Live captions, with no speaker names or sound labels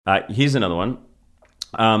Here's another one.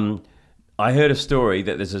 I heard a story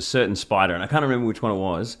that there's a certain spider, and I can't remember which one it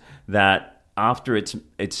was, that after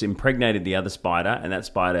it's impregnated the other spider, and that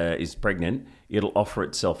spider is pregnant, it'll offer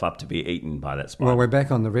itself up to be eaten by that spider. Well, we're back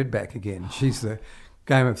on the redback again. She's the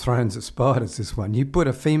Game of Thrones of spiders, this one. You put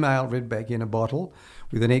a female redback in a bottle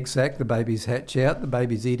with an egg sac, the babies hatch out, the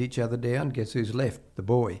babies eat each other down. Guess who's left? The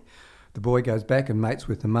boy. The boy goes back and mates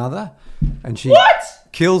with the mother, and she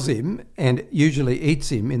kills him and usually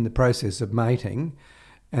eats him in the process of mating.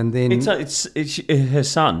 And then It's her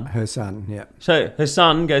son. her son, yeah. So her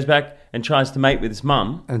son goes back and tries to mate with his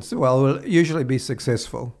mum, And so, well, will usually be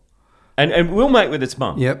successful. and will mate with its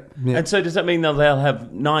mum. Yep. And so does that mean they'll have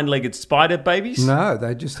 9-legged spider babies? No,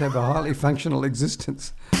 they just have a highly functional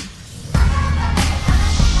existence.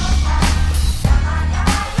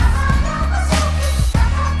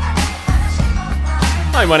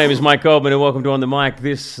 Hi, my name is Mike Goldman and welcome to On the Mic.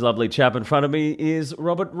 This lovely chap in front of me is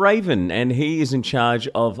Robert Raven, and he is in charge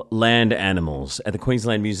of land animals at the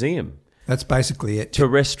Queensland Museum. That's basically it.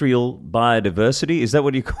 Terrestrial biodiversity, is that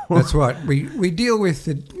what you call it? That's right. We deal with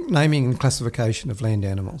the naming and classification of land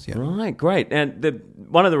animals. Yeah. Right, great. And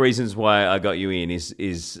one of the reasons why I got you in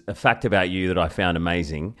is a fact about you that I found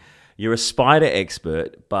amazing. You're a spider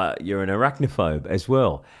expert, but you're an arachnophobe as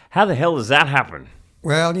well. How the hell does that happen?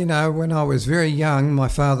 Well, you know, when I was very young, my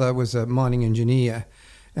father was a mining engineer,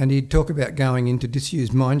 and he'd talk about going into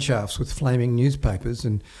disused mine shafts with flaming newspapers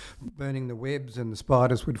and burning the webs, and the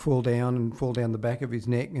spiders would fall down the back of his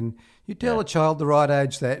neck. And you tell a child the right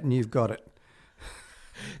age that, and you've got it.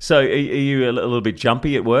 So are you a little bit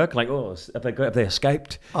jumpy at work? Like, have they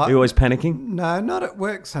escaped? Are you always panicking? No, not at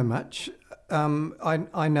work so much.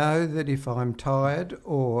 I know that if I'm tired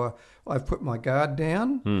or I've put my guard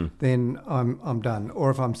down, then I'm done. Or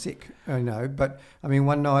if I'm sick, I know. But I mean,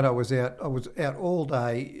 one night I was out all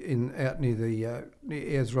day out near the near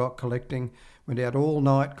Ayers Rock collecting. Went out all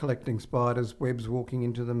night collecting spiders, webs, walking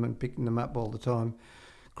into them and picking them up all the time.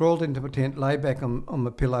 Crawled into my tent, lay back on my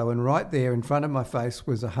pillow, and right there in front of my face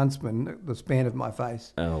was a huntsman, the span of my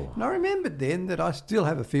face. Oh. And I remembered then that I still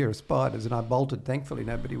have a fear of spiders, and I bolted. Thankfully,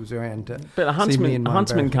 nobody was around to But a see me in my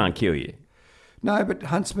huntsman embarrassment. can't kill you. No, but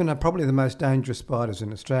huntsmen are probably the most dangerous spiders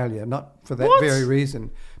in Australia, not for that What? very reason.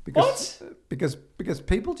 Because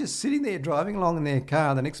people just sitting there driving along in their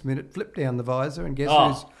car, the next minute flip down the visor, and guess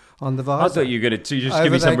who's on the visor? I thought you were going to just Over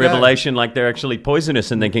give me some they go. revelation like they're actually poisonous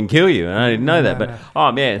and they can kill you. And I didn't know that. No, But, no.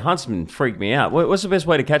 oh, man, huntsmen freak me out. What's the best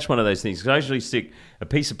way to catch one of those things? Because I usually stick a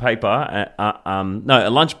piece of paper, a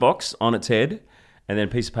lunchbox on its head, and then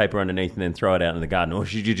a piece of paper underneath and then throw it out in the garden. Or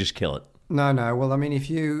should you just kill it? No. Well, I mean, if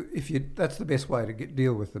you, that's the best way to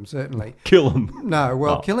deal with them, certainly. Kill them. No,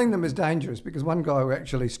 well, Oh. killing them is dangerous because one guy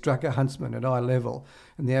actually struck a huntsman at eye level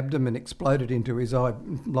and the abdomen exploded into his eye,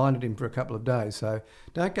 blinded him for a couple of days. So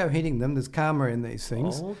don't go hitting them. There's karma in these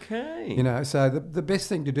things. Okay. You know, so the best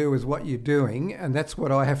thing to do is what you're doing, and that's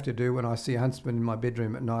what I have to do when I see a huntsman in my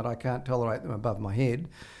bedroom at night. I can't tolerate them above my head.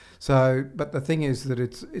 So, but the thing is that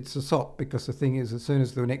it's a sop, because the thing is, as soon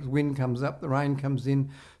as the next wind comes up, the rain comes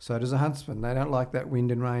in, so does a huntsman. They don't like that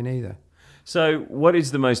wind and rain either. So what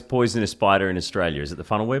is the most poisonous spider in Australia? Is it the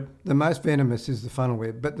funnel web? The most venomous is the funnel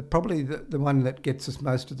web, but probably the one that gets us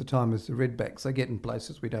most of the time is the redbacks. They get in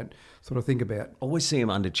places we don't sort of think about. Always see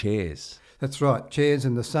them under chairs. That's right, chairs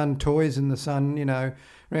in the sun, toys in the sun, you know,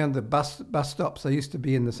 around the bus stops. They used to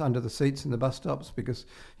be under the seats in the bus stops because,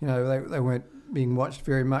 you know, they weren't being watched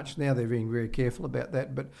very much. Now they're being very careful about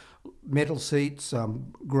that. But metal seats,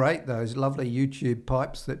 great, those lovely YouTube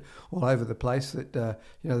pipes that all over the place, that,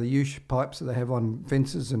 you know, the U pipes that they have on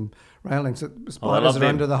fences and railings, that spiders love are them.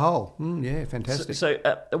 under the hole. Yeah, fantastic. So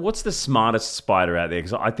what's the smartest spider out there?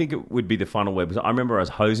 Because I think it would be the funnel web. 'Cause I remember I was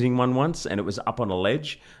hosing one once and it was up on a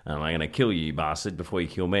ledge. And I'm going to kill you, bastard, before you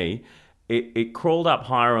kill me. It crawled up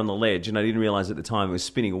higher on the ledge, and I didn't realise at the time it was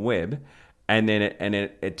spinning a web. And then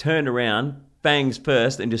it turned around, bangs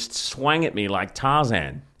first, and just swung at me like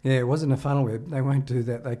Tarzan. Yeah, it wasn't a funnel web. They won't do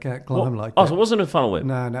that. They can't climb like that. Oh, so it wasn't a funnel web?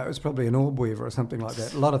 No, it was probably an orb weaver or something like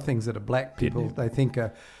that. A lot of things that are black people, they think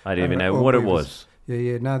are... I didn't even are know orb what it weavers. was.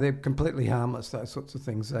 Yeah. No, they're completely harmless, those sorts of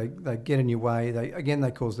things. They get in your way.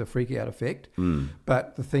 They cause the freak out effect.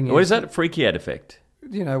 But the thing is... What is that? Freaky out effect?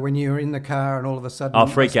 You know, when you're in the car and all of a sudden... Oh,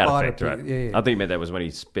 freak a out spider effect, right? appears. Yeah. I think that was when he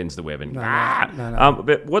spins the web and... No.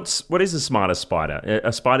 But what is the smartest spider?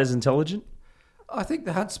 Are spiders intelligent? I think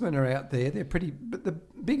the huntsmen are out there. They're pretty, but the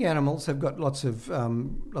big animals have got lots of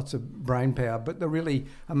brain power. But the really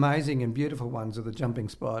amazing and beautiful ones are the jumping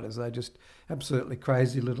spiders. They're just absolutely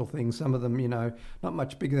crazy little things. Some of them, you know, not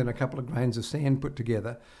much bigger than a couple of grains of sand put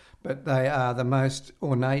together. but they are the most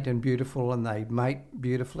ornate and beautiful, and they mate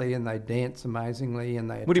beautifully, and they dance amazingly, and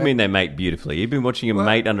they. What do you mean they mate beautifully? You've been watching them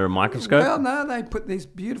mate under a microscope? Well, no, they put these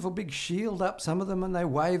beautiful big shield up, some of them, and they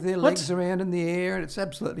wave their legs around in the air, and it's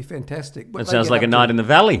absolutely fantastic. It sounds like a night in the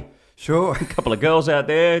valley. Sure. A couple of girls out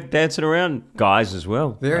there dancing around, guys as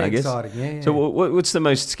well. Very I guess. exciting, yeah. So what's the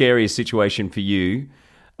most scariest situation for you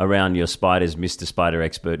around your spiders, Mr. Spider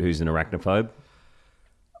Expert, who's an arachnophobe?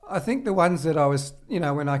 I think the ones that I was,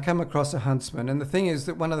 when I come across a huntsman, and the thing is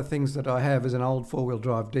that one of the things that I have is an old four-wheel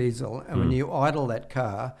drive diesel, and when you idle that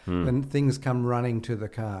car, then things come running to the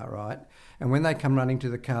car, right? And when they come running to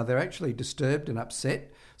the car, they're actually disturbed and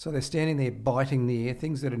upset. So they're standing there biting the air,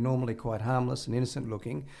 things that are normally quite harmless and innocent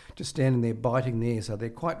looking, just standing there biting the air, so they're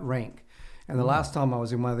quite rank. And the last time I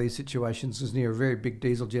was in one of these situations was near a very big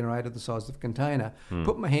diesel generator the size of a container.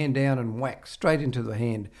 Put my hand down and whack straight into the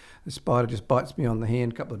hand. The spider just bites me on the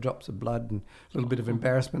hand, a couple of drops of blood and a little bit of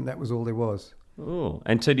embarrassment. That was all there was. Oh,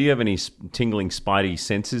 and so do you have any tingling spidey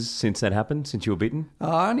senses since that happened, since you were bitten?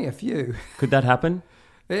 Oh, only a few. Could that happen?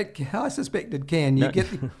 I suspect it can. You get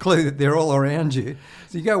the clue that they're all around you.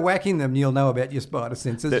 So you go whacking them, you'll know about your spider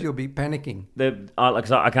senses. You'll be panicking.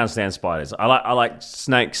 I can't stand spiders. I like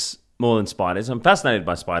snakes more than spiders. I'm fascinated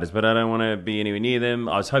by spiders, but I don't want to be anywhere near them.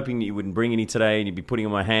 I was hoping that you wouldn't bring any today and you'd be putting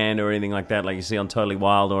on my hand or anything like that, like you see on Totally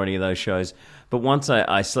Wild or any of those shows. But once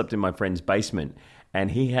I slept in my friend's basement and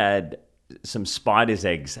he had some spider's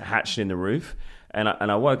eggs hatched in the roof, and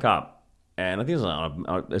I woke up and I think I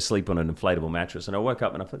was asleep on an inflatable mattress, and I woke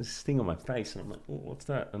up and I felt this thing on my face and I'm like, oh, what's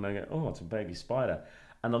that? And I go, oh, it's a baby spider.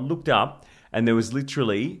 And I looked up and there was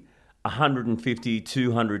literally 150,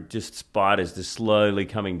 200 just spiders just slowly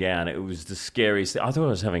coming down. It was the scariest thing. I thought I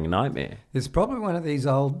was having a nightmare. It's probably one of these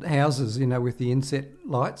old houses, with the inset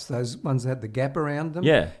lights, those ones that had the gap around them.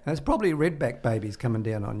 Yeah. And it's probably redback babies coming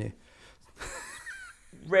down on you.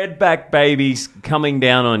 Redback babies coming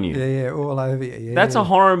down on you. Yeah, all over you. Yeah, That's a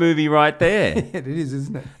horror movie right there. It is,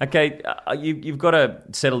 isn't it? Okay, you've got to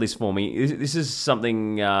settle this for me. This is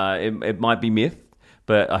something, it might be myth,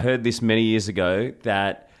 but I heard this many years ago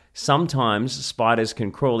that sometimes spiders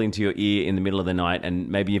can crawl into your ear in the middle of the night and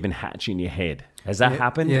maybe even hatch in your head. Has that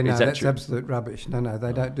happened? Yeah, no, that's true? absolute rubbish. No,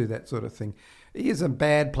 they don't do that sort of thing. Ears are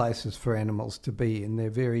bad places for animals to be in. They're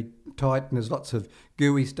very tight and there's lots of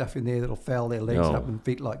gooey stuff in there that'll foul their legs up and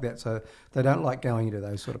feet like that. So they don't like going into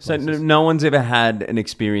those sort of places. So no one's ever had an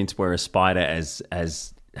experience where a spider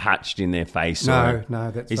has hatched in their face? No,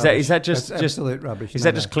 that's rubbish. Is that just absolute rubbish? Is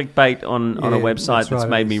that just clickbait on a website that's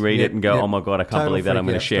made me read it and go, oh my God, I can't believe that, I'm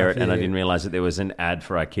going to share it, and I didn't realise that there was an ad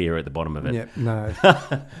for IKEA at the bottom of it. Yeah, no.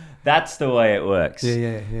 That's the way it works.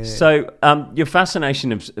 Yeah. So your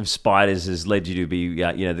fascination of spiders has led you to be,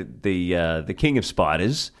 the king of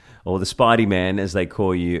spiders, or the Spidey Man, as they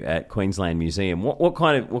call you at Queensland Museum. What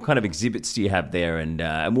kind of exhibits do you have there,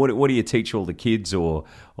 and what do you teach all the kids or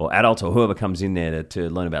adults or whoever comes in there to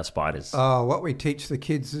learn about spiders? Oh, what we teach the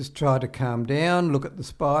kids is try to calm down, look at the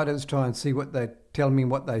spiders, try and see what they tell me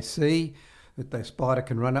what they see. That the spider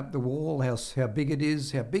can run up the wall, how big it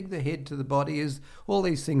is, how big the head to the body is. All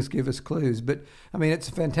these things give us clues. But, I mean, it's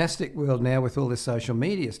a fantastic world now with all this social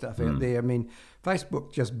media stuff out there. I mean,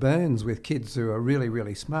 Facebook just burns with kids who are really,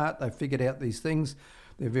 really smart. They've figured out these things.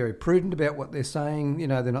 They're very prudent about what they're saying.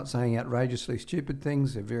 They're not saying outrageously stupid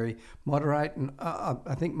things. They're very moderate. And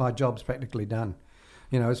I think my job's practically done.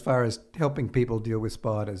 As far as helping people deal with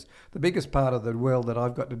spiders. The biggest part of the world that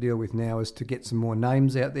I've got to deal with now is to get some more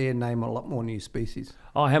names out there, name a lot more new species.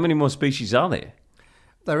 Oh, how many more species are there?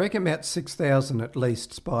 They reckon about 6,000 at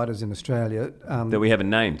least spiders in Australia. That we haven't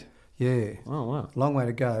named? Yeah. Oh, wow. Long way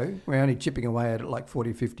to go. We're only chipping away at it like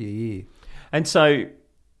 40, 50 a year. And so,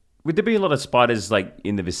 would there be a lot of spiders like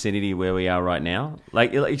in the vicinity where we are right now?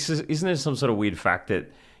 Like, isn't there some sort of weird fact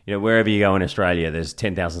that wherever you go in Australia, there's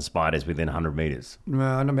 10,000 spiders within 100 metres?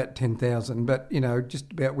 No, not about 10,000, but,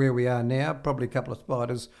 just about where we are now, probably a couple of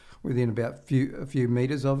spiders within about a few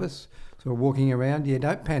metres of us. So we're walking around. Yeah,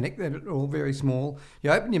 don't panic. They're all very small.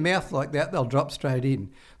 You open your mouth like that, they'll drop straight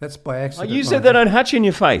in. That's by accident. Oh, you said they don't hatch in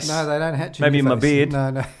your face. No, they don't hatch in your face. Maybe in my beard.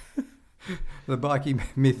 No. The bikie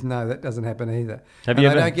myth, no, that doesn't happen either. They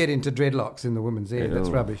don't get into dreadlocks in the woman's hair. That's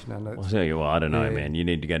rubbish. No, I'll tell you what, I don't know, man. You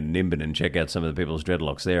need to go to Nimbin and check out some of the people's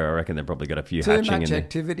dreadlocks there. I reckon they've probably got a few hatching in there. Too much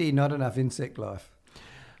activity, not enough insect life.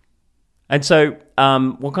 And so,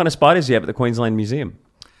 what kind of spiders do you have at the Queensland Museum?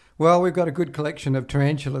 Well, we've got a good collection of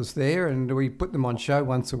tarantulas there, and we put them on show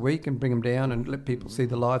once a week and bring them down and let people see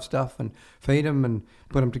the live stuff and feed them and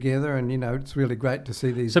put them together. And, it's really great to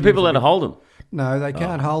see these. So people let hold them? No, they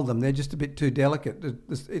can't hold them. They're just a bit too delicate.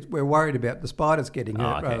 We're worried about the spiders getting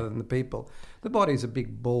hurt rather than the people. The body's a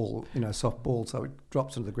big ball, soft ball, so it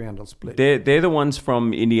drops into the ground, it'll split. They're the ones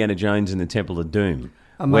from Indiana Jones and the Temple of Doom.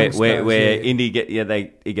 Where Indy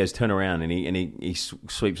he goes turn around and he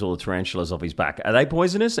sweeps all the tarantulas off his back. Are they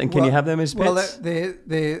poisonous? And can you have them as pets? Well,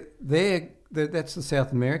 that's the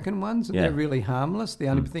South American ones, and they're really harmless. The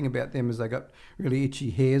only thing about them is they got really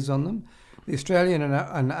itchy hairs on them. The Australian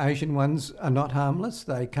and Asian ones are not harmless.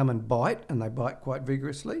 They come and bite, and they bite quite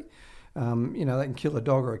vigorously. They can kill a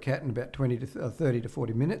dog or a cat in about 30 to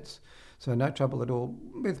 40 minutes. So no trouble at all.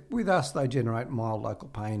 With us, they generate mild local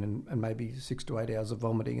pain and maybe 6 to 8 hours of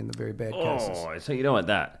vomiting in the very bad cases. Oh, so you don't want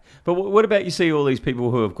that. But what about you see all these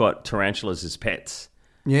people who have got tarantulas as pets?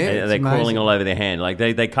 Yeah, they're crawling all over their hand. Like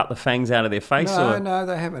they cut the fangs out of their face? No,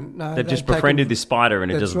 they haven't. No, they've just befriended this spider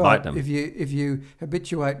and it doesn't bite them. If you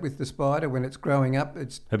habituate with the spider when it's growing up,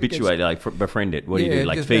 befriend it. What do you do?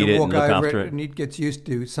 Like feed it and look after it? And it gets used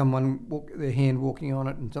to their hand walking on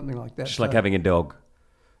it and something like that. Just like having a dog.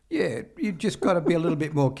 Yeah, you've just got to be a little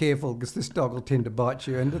bit more careful because this dog will tend to bite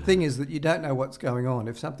you. And the thing is that you don't know what's going on.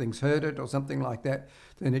 If something's hurt it or something like that,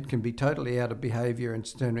 then it can be totally out of behaviour and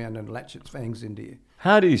turn around and latch its fangs into you.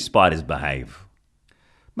 How do spiders behave?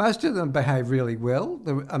 Most of them behave really well.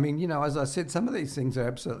 As I said, some of these things are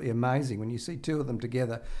absolutely amazing. When you see two of them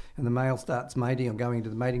together and the male starts mating or going to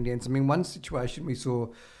the mating dance. One situation we saw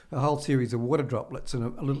a whole series of water droplets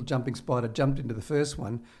and a little jumping spider jumped into the first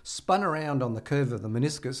one, spun around on the curve of the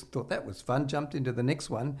meniscus, thought that was fun, jumped into the next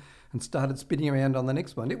one and started spinning around on the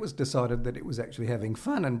next one. It was decided that it was actually having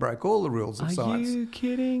fun and broke all the rules of science. Are you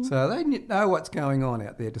kidding? So they know what's going on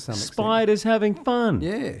out there to some extent. Spiders having fun.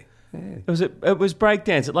 Yeah. It was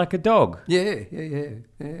breakdance. It like a dog. Yeah.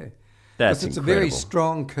 That's it's incredible. A very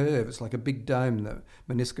strong curve. It's like a big dome, the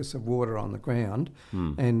meniscus of water on the ground.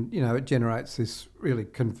 And, it generates this really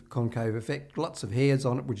concave effect. Lots of hairs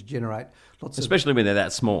on it, which generate lots Especially when they're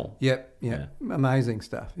that small. Yep. Amazing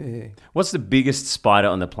stuff, yeah. What's the biggest spider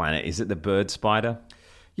on the planet? Is it the bird spider?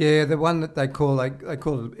 Yeah, the one that they call it,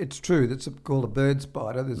 it's true, that's called a bird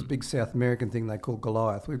spider. There's a big South American thing they call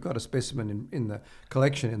Goliath. We've got a specimen in the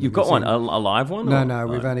collection. You've got one, a live one? No,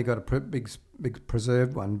 we've only got a big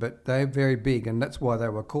preserved one, but they're very big, and that's why they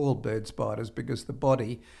were called bird spiders, because the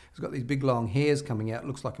body has got these big long hairs coming out. It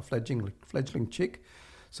looks like a fledgling chick.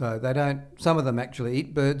 So they don't, some of them actually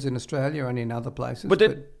eat birds in Australia and in other places. But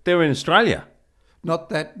they're in Australia? Not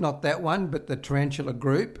that one, but the tarantula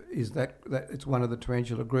group is that it's one of the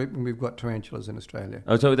tarantula group, and we've got tarantulas in Australia.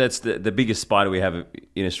 Oh, so that's the biggest spider we have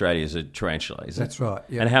in Australia is a tarantula, is it? That's right,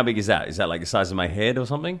 yeah. And how big is that? Is that like the size of my head or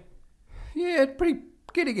something? Yeah, it's pretty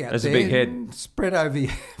getting out That's there. That's a big head. Spread over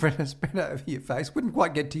your face. Wouldn't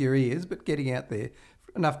quite get to your ears, but getting out there.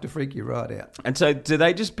 Enough to freak you right out. And so do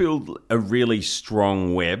they just build a really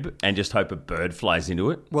strong web and just hope a bird flies into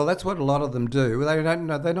it? Well, that's what a lot of them do. They don't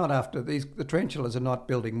know. They're not after these. The tarantulas are not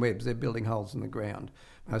building webs. They're building holes in the ground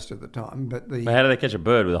most of the time. But how do they catch a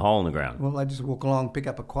bird with a hole in the ground? Well, they just walk along, pick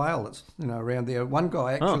up a quail that's around there. One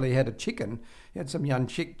guy actually had a chicken. He had some young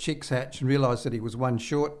chicks hatch and realised that he was one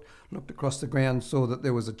short. Looked across the ground, saw that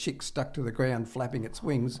there was a chick stuck to the ground flapping its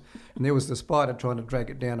wings, and there was the spider trying to drag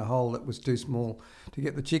it down a hole that was too small to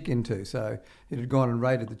get the chick into. So it had gone and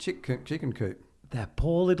raided the chicken coop. That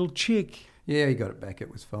poor little chick. Yeah, he got it back. It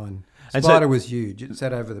was fine. Spider was huge. It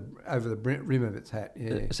sat over the rim of its hat.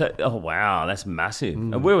 Yeah. Oh wow, that's massive.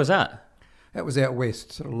 And where was that? That was out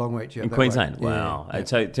west, sort of Longreach. In Queensland? Way. Wow. Yeah.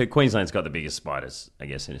 So Queensland's got the biggest spiders, I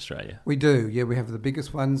guess, in Australia. We do, yeah. We have the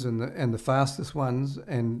biggest ones and the fastest ones,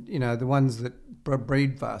 and, the ones that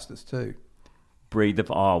breed fastest too.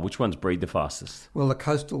 Which ones breed the fastest? Well, the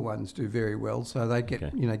coastal ones do very well, so they get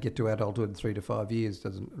to adulthood in 3 to 5 years.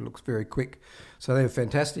 It looks very quick, so they're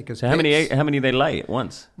fantastic as pets. How many they lay at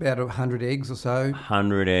once? About 100 eggs or so.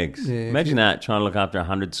 100 eggs. Yeah, imagine that, trying to look after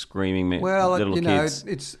 100 screaming little kids.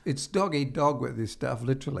 It's dog eat dog with this stuff,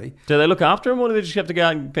 literally. Do they look after them, or do they just have to go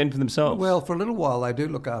out and fend for themselves? Well, for a little while they do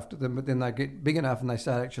look after them, but then they get big enough and they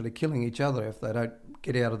start actually killing each other if they don't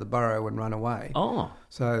get out of the burrow and run away. Oh,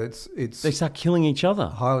 so it's they start killing each other.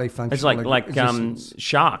 Highly functional. It's like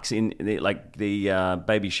sharks in the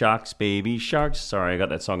baby sharks. Sorry, I got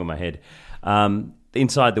that song in my head.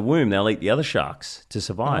 Inside the womb, they'll eat the other sharks to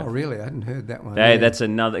survive. Oh, really? I hadn't heard that one. That's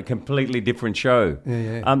another completely different show.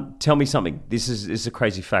 Yeah. Tell me something. This is a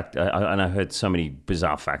crazy fact, and I heard so many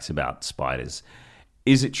bizarre facts about spiders.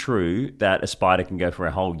 Is it true that a spider can go for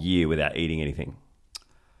a whole year without eating anything?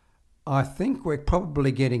 I think we're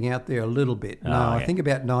probably getting out there a little bit. No, I think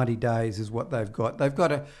about 90 days is what they've got. They've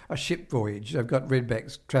got a ship voyage. They've got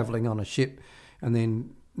redbacks travelling on a ship, and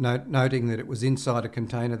then noting that it was inside a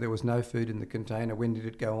container. There was no food in the container. When did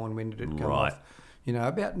it go on? When did it come off?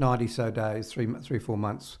 About 90 so days, 4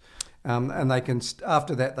 months. And they can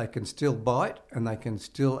after that they can still bite and they can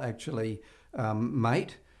still actually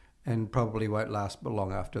mate, and probably won't last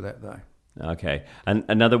long after that though. Okay. And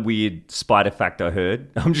another weird spider fact I heard.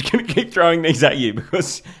 I'm just going to keep throwing these at you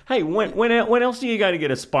because, hey, when else are you going to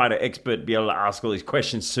get a spider expert to be able to ask all these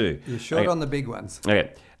questions to? You're short on the big ones.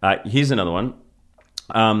 Okay. Here's another one.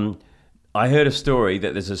 I heard a story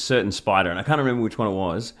that there's a certain spider, and I can't remember which one it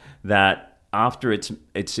was, that after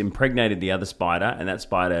it's impregnated the other spider and that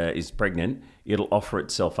spider is pregnant, it'll offer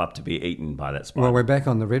itself up to be eaten by that spider. Well, we're back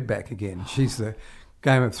on the redback again. She's the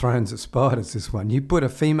Game of Thrones of spiders, this one. You put a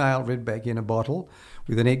female redback in a bottle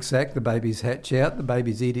with an egg sac, the babies hatch out, the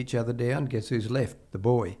babies eat each other down. Guess who's left? The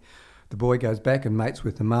boy. The boy goes back and mates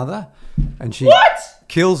with the mother, and she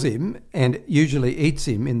kills him and usually eats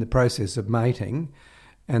him in the process of mating.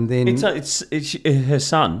 And then it's her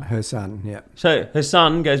son. Her son, yeah. So her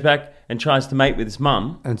son goes back and tries to mate with his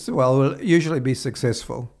mum. And so, will usually be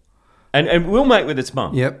successful. And will mate with its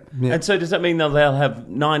mum. Yep. And so does that mean they'll have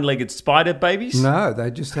 9-legged spider babies? No,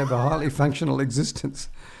 they just have a highly functional existence.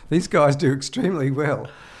 These guys do extremely well.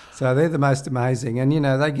 So they're the most amazing. And,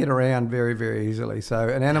 they get around very, very easily. So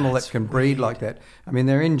an animal that can breed like that. I mean,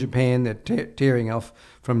 they're in Japan. They're tearing off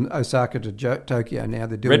from Osaka to Tokyo now.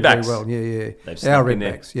 They're doing redbacks. very well. Yeah. They've Our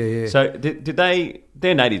redbacks, yeah. So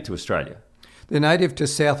they're native to Australia? They're native to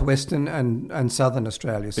southwestern and southern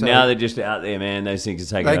Australia. But now they're just out there, man. Those things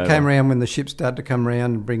are taking over. They came around when the ships started to come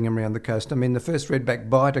around and bring them around the coast. I mean, the first redback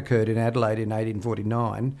bite occurred in Adelaide in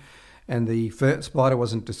 1849, and the first spider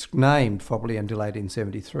wasn't named probably until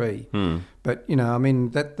 1873. But I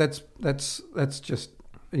mean, that's just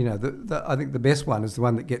I think the best one is the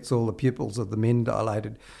one that gets all the pupils of the men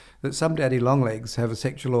dilated. That some daddy longlegs have a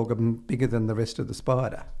sexual organ bigger than the rest of the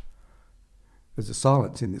spider. There's a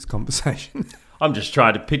silence in this conversation. I'm just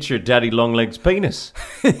trying to picture Daddy Longlegs' penis.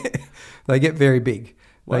 They get very big.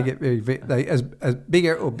 Wow. They get very as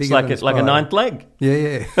bigger or bigger. It's like a ninth leg.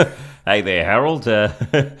 Yeah. Hey there, Harold.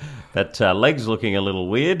 That leg's looking a little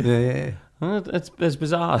weird. Yeah. Well, that's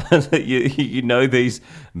bizarre. you know these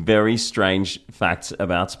very strange facts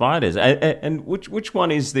about spiders. And which one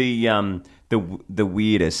is the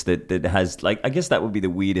weirdest that has, like, I guess that would be the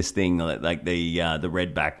weirdest thing, like the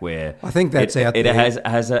redback, where I think that's out there. It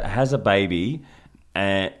has a baby,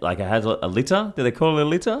 like it has a litter. Do they call it a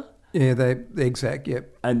litter? Yeah, the egg sac.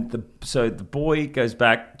 Yep. And so the boy goes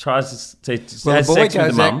back, tries to have the boy sex with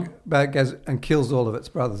the mum. goes and kills all of its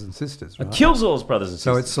brothers and sisters. Right? Kills all its brothers and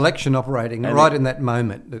sisters. So it's selection operating right in that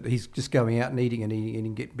moment that he's just going out and eating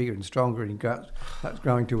and get bigger and stronger, and he starts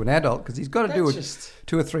growing to an adult, because he's got to do it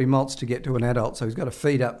 2 or 3 molts to get to an adult. So he's got to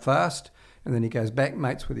feed up fast, and then he goes back,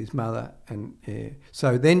 mates with his mother, and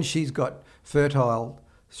so then she's got fertile.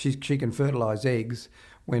 She can fertilise eggs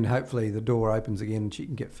when hopefully the door opens again and she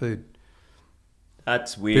can get food.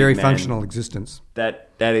 That's weird, Very man. functional existence. That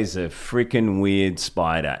is a freaking weird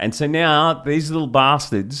spider. And so now these little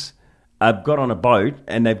bastards have got on a boat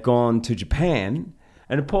and they've gone to Japan,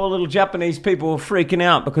 and the poor little Japanese people were freaking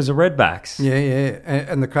out because of redbacks. Yeah.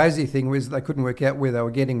 And the crazy thing was they couldn't work out where they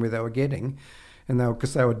were getting, and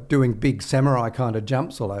because they were doing big samurai kind of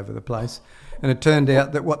jumps all over the place. And it turned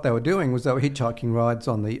out that what they were doing was they were hitchhiking rides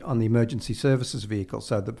on the emergency services vehicle.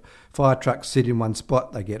 So the fire trucks sit in one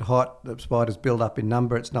spot, they get hot, the spiders build up in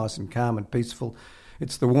number, it's nice and calm and peaceful.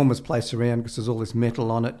 It's the warmest place around because there's all this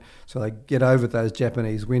metal on it. So they get over those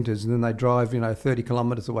Japanese winters, and then they drive 30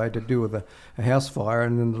 kilometres away to do with a house fire,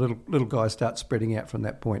 and then the little guys start spreading out from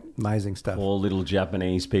that point. Amazing stuff. Poor little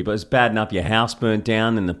Japanese people. It's bad enough your house burnt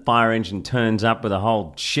down and the fire engine turns up with a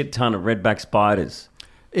whole shit ton of redback spiders.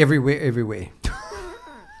 Everywhere.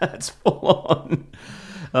 That's full on.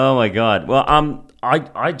 Oh my God. Well,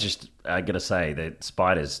 I gotta say that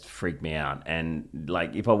spiders freak me out, and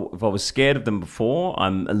like if I was scared of them before,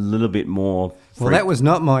 I'm a little bit more freaked. Well, that was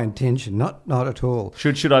not my intention, not at all.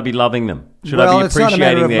 Should I be loving them? Should I be it's not a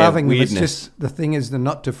matter appreciating of their loving weirdness? them. It's just the thing is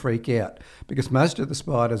not to freak out, because most of the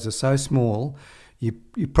spiders are so small.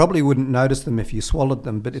 You probably wouldn't notice them if you swallowed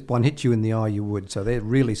them, but if one hit you in the eye, you would. So they're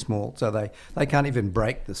really small. So they can't even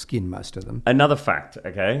break the skin, most of them. Another fact,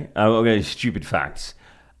 okay? Stupid facts.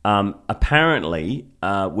 Apparently,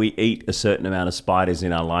 we eat a certain amount of spiders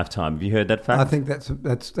in our lifetime. Have you heard that fact? I think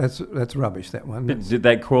that's rubbish, that one. Did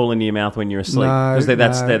they crawl into your mouth when you're asleep? No, because they're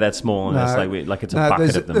that small, and it's like it's a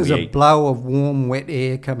bucket of them. There's we a eat. blow of warm, wet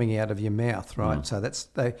air coming out of your mouth, right? So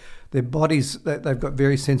their bodies, they've got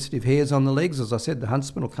very sensitive hairs on the legs. As I said, the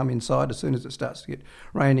huntsman will come inside as soon as it starts to get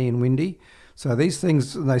rainy and windy. So these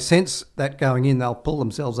things, they sense that going in, they'll pull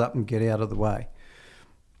themselves up and get out of the way.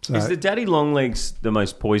 So, Is the daddy longlegs the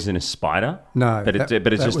most poisonous spider? No, but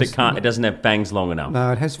it's just it doesn't have fangs long enough.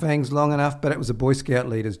 No, it has fangs long enough, but it was a Boy Scout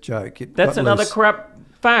leader's joke. That's another crap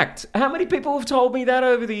fact. How many people have told me that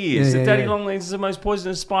over the years? That daddy longlegs is the most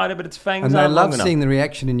poisonous spider, but its fangs aren't long enough. And they love seeing the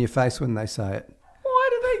reaction in your face when they say it. Why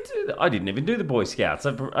do they do that? I didn't even do the Boy Scouts.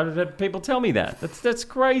 I've had people tell me that. That's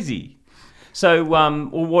crazy. So,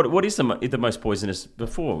 what is the most poisonous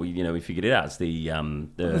before we figured it out? It's the I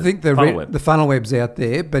think funnel web. The funnel web's out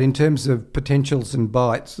there, but in terms of potentials and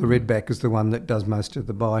bites, the redback is the one that does most of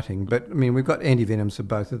the biting. But I mean, we've got antivenoms for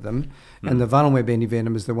both of them, and the funnel web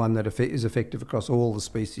antivenom is the one that is effective across all the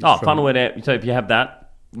species. Funnel web. So if you have that,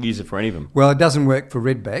 use it for any of them. Well, it doesn't work for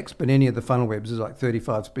redbacks, but any of the funnel webs, there's like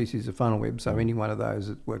 35 species of funnel web, so any one of those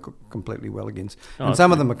it work completely well against. And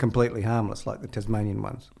some of them are completely harmless, like the Tasmanian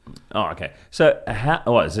ones. Oh, okay. So,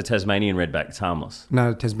 is the Tasmanian redback? It's harmless?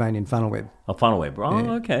 No, Tasmanian funnel web. Oh, funnel web. Oh,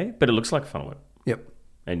 yeah. Okay. But it looks like a funnel web. Yep.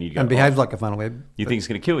 And behaves like a funnel web. You think it's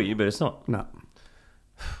going to kill you, but it's not. No.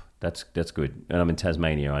 That's good. And I'm in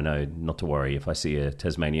Tasmania. I know not to worry if I see a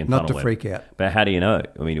Tasmanian funnel web. Not to freak out. But how do you know?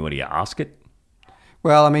 I mean, what do you ask it?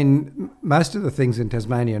 Well, I mean, most of the things in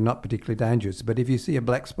Tasmania are not particularly dangerous, but if you see a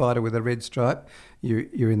black spider with a red stripe,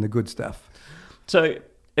 you're in the good stuff. So,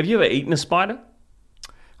 have you ever eaten a spider?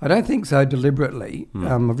 I don't think so deliberately.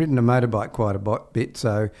 I've ridden a motorbike quite a bit,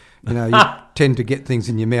 so you tend to get things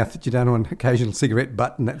in your mouth that you don't want, occasional cigarette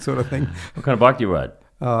butt and that sort of thing. What kind of bike do you ride?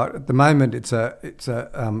 At the moment, it's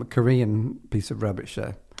a Korean piece of rubbish.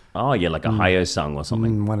 So. Oh, yeah, like a Hyosung or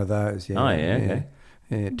something. One of those, yeah. Oh, yeah, okay.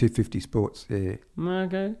 Yeah, 250 Sports, yeah.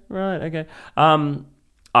 Okay, right, okay.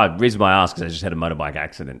 The reason why I asked is I just had a motorbike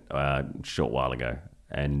accident a short while ago.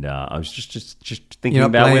 And I was just thinking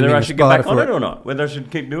about whether I should get back on it or not, whether I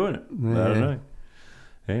should keep doing it. Yeah. I don't know.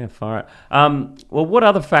 Yeah, far out. Well, what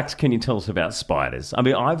other facts can you tell us about spiders? I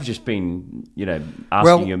mean, I've just been,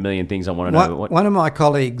 asking you a million things I want to know. One of my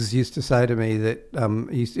colleagues used to say to me that,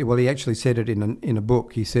 he actually said it in a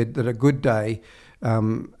book. He said that a good day,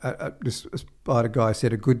 this spider guy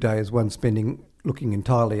said a good day is one spending looking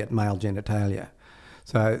entirely at male genitalia.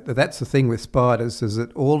 So that's the thing with spiders, is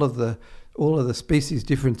that all of the species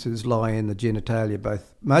differences lie in the genitalia,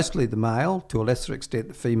 mostly the male, to a lesser extent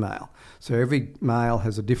the female. So every male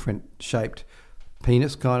has a different shaped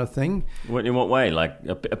penis kind of thing. In what way? Like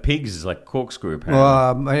a pig's is like corkscrew, apparently.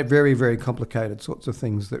 Well, very, very complicated sorts of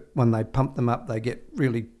things that when they pump them up, they get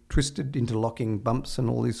really twisted, interlocking bumps and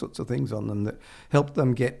all these sorts of things on them that help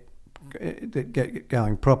them get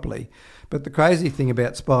going properly. But the crazy thing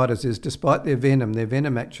about spiders is, despite their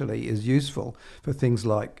venom actually is useful for things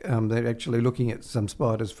like they're actually looking at some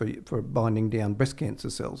spiders for binding down breast cancer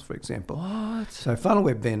cells, for example. What? So funnel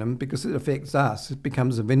web venom, because it affects us, it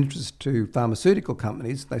becomes of interest to pharmaceutical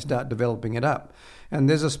companies. They start developing it up. And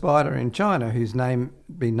there's a spider in China whose name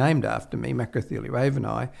been named after me, Macrothelia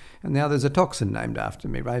raveni, and now there's a toxin named after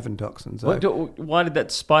me, raven toxin. So, why did that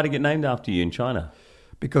spider get named after you in China?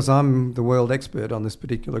 Because I'm the world expert on this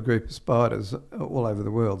particular group of spiders all over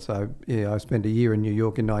the world. So, I spent a year in New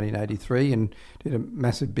York in 1983 and did a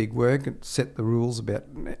massive big work and set the rules about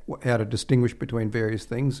how to distinguish between various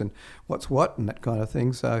things and what's what and that kind of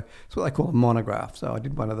thing. So it's what they call a monograph. So I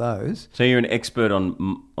did one of those. So you're an expert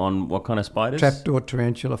on what kind of spiders? Trapdoor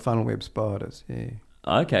tarantula funnel web spiders, yeah.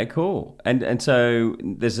 Okay, cool. And so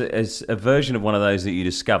there's a version of one of those that you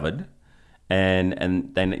discovered.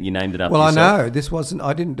 And then you named it after yourself? Well, I know.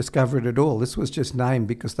 I didn't discover it at all. This was just named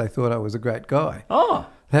because they thought I was a great guy. Oh.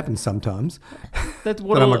 It happens sometimes. That's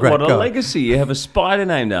what a legacy. You have a spider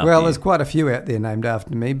named after you. Well, there's quite a few out there named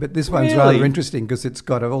after me, but this one's rather interesting because it's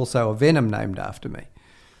got also a venom named after me.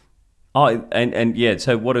 Oh, and yeah.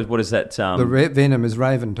 So what is that? The venom is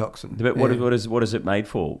raven toxin. But what is it made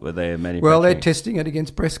for? Were they manufacturing? Well, they're testing it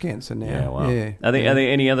against breast cancer now. Yeah, wow. Yeah. Are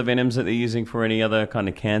there any other venoms that they're using for any other kind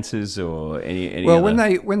of cancers or any? Well,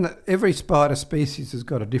 other? Every spider species has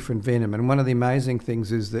got a different venom, and one of the amazing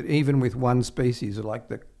things is that even with one species, like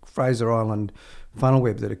the Fraser Island funnel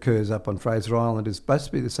web that occurs up on Fraser Island, is supposed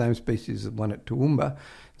to be the same species as the one at Toowoomba.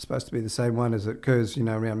 It's supposed to be the same one as it occurs,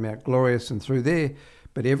 around Mount Glorious and through there.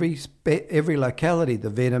 But every locality, the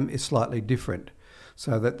venom is slightly different.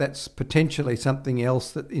 So that's potentially something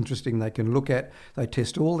else that's interesting they can look at. They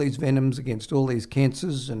test all these venoms against all these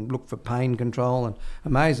cancers and look for pain control and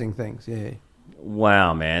amazing things, yeah.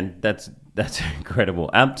 Wow, man, that's incredible.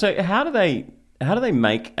 So how do they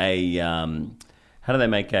make a How do they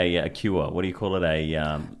make a cure? What do you call it?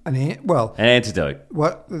 An Well, antidote.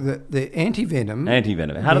 what the anti-venom...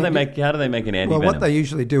 Anti-venom. How do they make an anti-venom? Well, what they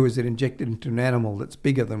usually do is they inject it into an animal that's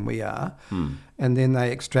bigger than we are, and then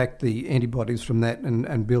they extract the antibodies from that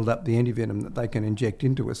and build up the anti-venom that they can inject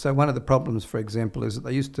into us. So one of the problems, for example, is that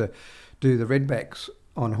they used to do the redbacks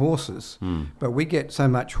on horses, but we get so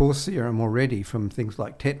much horse serum already from things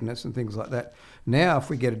like tetanus and things like that. Now, if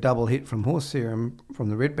we get a double hit from horse serum from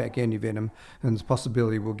the redback antivenom, then there's a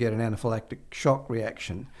possibility we'll get an anaphylactic shock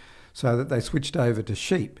reaction. So that they switched over to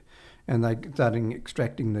sheep, and they started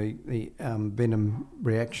extracting the venom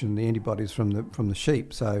reaction, the antibodies from the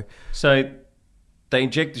sheep. So they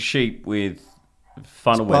inject the sheep with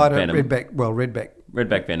funnel web venom,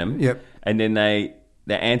 redback venom. Yep, and then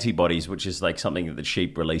the antibodies, which is like something that the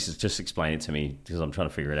sheep releases. Just explain it to me because I'm trying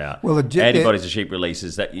to figure it out. Well, the antibodies the sheep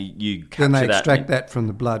releases that you capture. Then they extract that from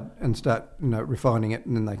the blood and start refining it,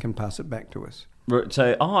 and then they can pass it back to us.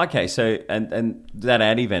 So, okay. So, and that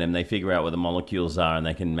antivenom, they figure out where the molecules are, and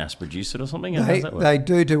they can mass produce it or something. They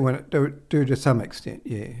do to some extent.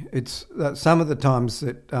 Yeah, it's some of the times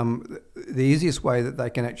that the easiest way that they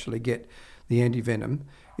can actually get the antivenom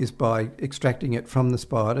is by extracting it from the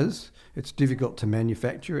spiders. It's difficult to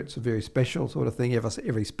manufacture. It's a very special sort of thing.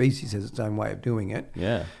 Every species has its own way of doing it.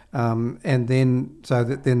 Yeah. And then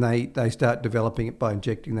they start developing it by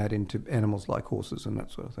injecting that into animals like horses and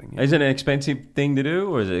that sort of thing. Yeah. Is it an expensive thing to do,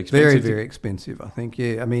 or is it expensive? Very, very expensive, I think.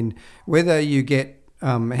 Yeah. I mean, whether you get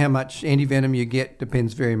how much antivenom you get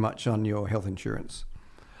depends very much on your health insurance.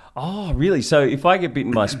 Oh, really? So if I get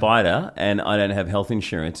bitten by a spider and I don't have health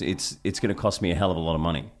insurance, it's going to cost me a hell of a lot of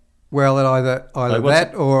money. Well, either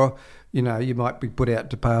that or, you might be put out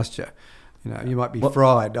to pasture. You might be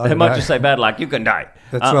fried. They might just say, bad luck, you can die.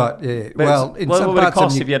 That's right, yeah. Well, what would it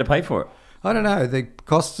cost if you had to pay for it? I don't know. The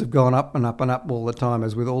costs have gone up and up and up all the time,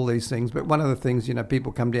 as with all these things. But one of the things,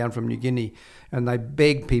 people come down from New Guinea and they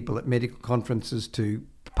beg people at medical conferences to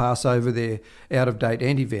pass over their out-of-date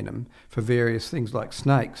antivenom for various things like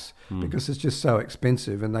snakes because it's just so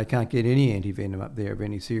expensive and they can't get any antivenom up there of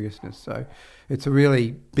any seriousness. So it's a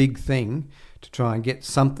really big thing to try and get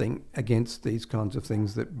something against these kinds of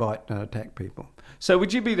things that bite and attack people. So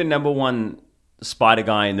would you be the number one spider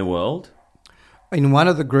guy in the world? In one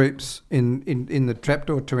of the groups, in the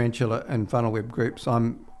trapdoor tarantula and funnel web groups,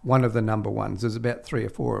 I'm one of the number ones. There's about 3 or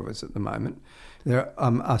 4 of us at the moment. There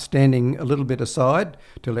are standing a little bit aside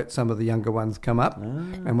to let some of the younger ones come up.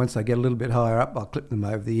 And once they get a little bit higher up, I'll clip them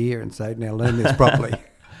over the ear and say, now learn this properly.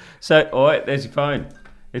 So, all right, there's your phone.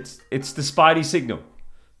 It's the Spidey signal.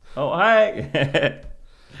 Oh, hey.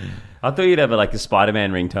 I thought you'd have like a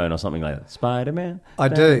Spider-Man ringtone or something like that. Spider-Man. I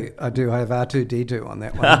do. I have R2-D2 on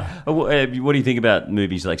that one. What do you think about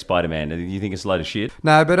movies like Spider-Man? Do you think it's a load of shit?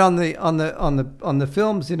 No, but on the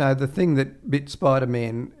films, the thing that bit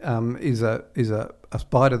Spider-Man is a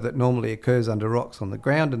spider that normally occurs under rocks on the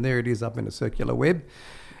ground, and there it is up in a circular web.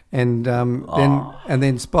 And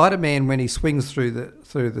then Spider-Man, when he swings through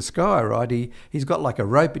the sky, right? He's got like a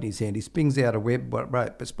rope in his hand. He spins out a rope,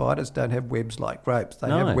 but spiders don't have webs like ropes. They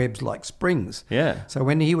have webs like springs. Yeah. So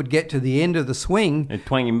when he would get to the end of the swing, it'd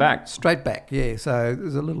twang him back straight back. Yeah. So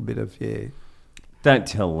there's a little bit of Don't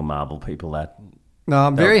tell the Marvel people that. No,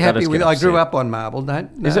 I'm very happy with. I grew up on Marvel.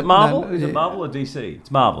 Is it Marvel? Is it Marvel or DC?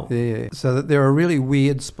 It's Marvel. Yeah. So that there are really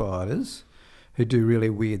weird spiders who do really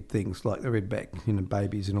weird things like the redback,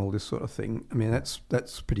 babies and all this sort of thing. I mean,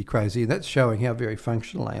 that's pretty crazy. That's showing how very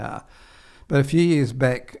functional they are. But a few years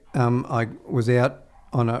back, I was out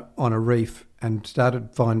on a reef and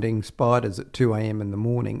started finding spiders at 2 a.m. in the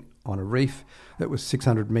morning on a reef that was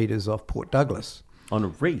 600 metres off Port Douglas. On a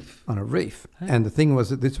reef? On a reef. Hey. And the thing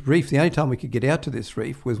was that this reef, the only time we could get out to this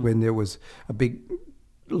reef was when there was a big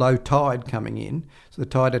low tide coming in. So the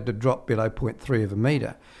tide had to drop below 0.3 of a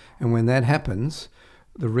metre. And when that happens,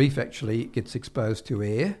 the reef actually gets exposed to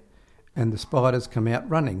air and the spiders come out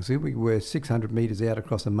running. So we were 600 metres out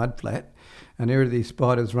across a mud flat and there are these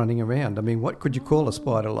spiders running around. I mean, what could you call a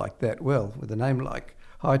spider like that? Well, with a name like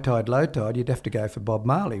high tide, low tide, you'd have to go for Bob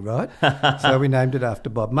Marley, right? So we named it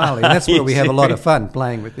after Bob Marley. And that's where we have a lot of fun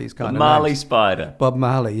playing with these kind of Marley names. Spider. Bob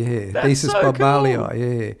Marley, yeah. That's Thesis so Bob cool. Marley,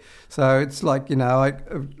 yeah. So it's like,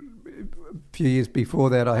 a few years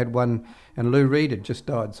before that I had one, and Lou Reed had just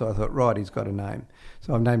died, so I thought, right, he's got a name.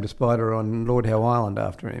 So I've named a spider on Lord Howe Island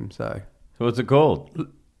after him. So what's it called?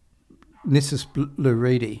 Nissus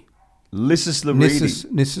Luridi. Nissus Luridi.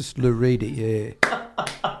 Nissus Luridi,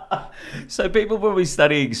 yeah. So people will be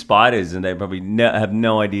studying spiders and they probably have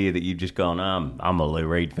no idea that you've just gone, I'm a Lou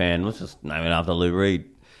Reed fan. Let's just name it after Lou Reed.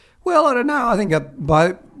 Well, I don't know. I think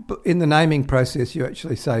by in the naming process, you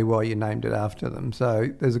actually say why you named it after them. So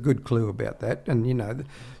there's a good clue about that. And,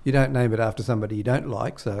 you don't name it after somebody you don't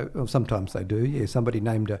like. So well, sometimes they do. Yeah, somebody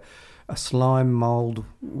named a slime mould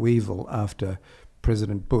weevil after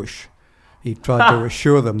President Bush. He tried to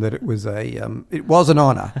assure them that it was it was an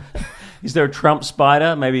honour. Is there a Trump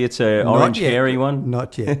spider? Maybe it's an orange hairy one?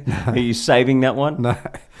 Not yet. No. Are you saving that one? No.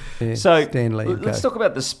 Yeah, So Stanley, let's talk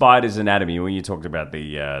about the spider's anatomy when you talked about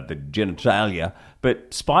the genitalia.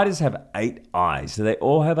 But spiders have 8 eyes. Do they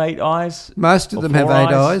all have 8 eyes? Most of Or them have 4 8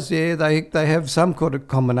 eyes. Yeah, they have some kind of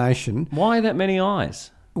combination. Why that many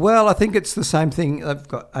eyes? Well, I think it's the same thing. They've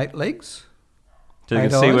got 8 legs. So you 8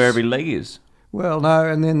 can see where eyes. every leg is. Well, no,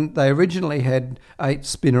 and then they originally had 8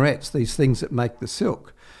 spinnerets, these things that make the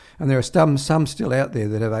silk. And there are some still out there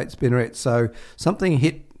that have 8 spinnerets. So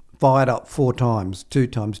something fired up 4 times, 2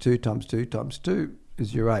 times 2 times 2 times 2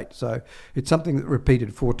 is your 8. So it's something that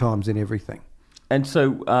repeated 4 times in everything. And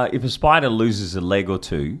so if a spider loses a leg or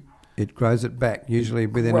 2... It grows it back, usually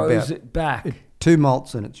within grows about it back. 2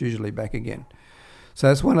 molts, and it's usually back again. So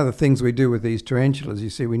that's one of the things we do with these tarantulas. You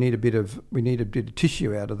see, we need a bit of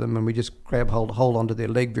tissue out of them, and we just hold onto their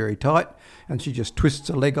leg very tight, and she just twists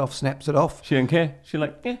a leg off, snaps it off. She don't care. She's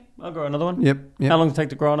like, yeah, I'll grow another one. Yep. How long does it take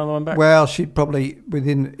to grow another one back? Well, she'd probably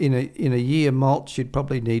in a year molt, she'd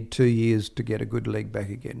probably need 2 years to get a good leg back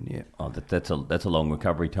again. Yeah. Oh, that's a long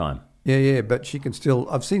recovery time. Yeah, but she can still.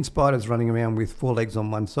 I've seen spiders running around with 4 legs on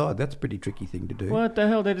one side. That's a pretty tricky thing to do. What the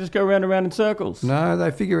hell? They just go round and round in circles. No, they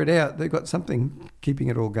figure it out. They've got something keeping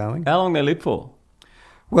it all going. How long they live for?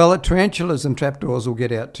 Well, tarantulas and trapdoors will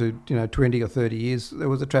get out to 20 or 30 years. There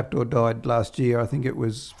was a trapdoor died last year. I think it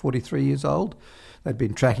was 43 years old. They'd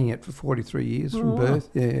been tracking it for 43 years from birth.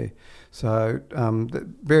 Yeah. So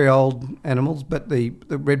very old animals, but the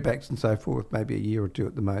redbacks and so forth, maybe a year or 2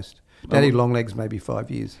 at the most. Daddy longlegs, maybe 5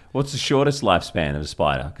 years. What's the shortest lifespan of a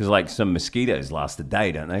spider? Because like some mosquitoes last a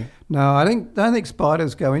day, don't they? No, I don't think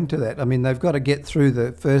spiders go into that. I mean, they've got to get through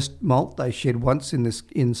the first molt they shed once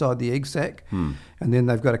inside the egg sac, and then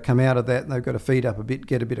they've got to come out of that, and they've got to feed up a bit,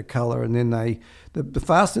 get a bit of colour, and then the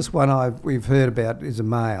fastest one we've heard about is a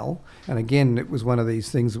male. And again, it was one of these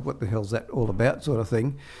things of what the hell's that all about sort of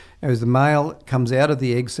thing. As the male comes out of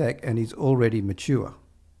the egg sac and he's already mature.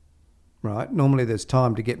 Right, normally there's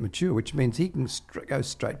time to get mature, which means he can go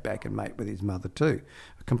straight back and mate with his mother too.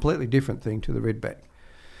 A completely different thing to the redback.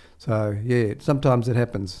 So yeah, sometimes it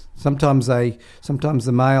happens. Sometimes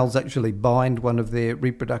the males actually bind one of their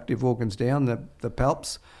reproductive organs down, the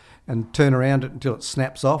palps, and turn around it until it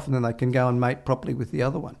snaps off, and then they can go and mate properly with the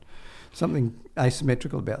other one. Something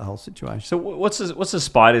asymmetrical about the whole situation. So what's the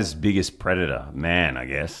spider's biggest predator? Man, I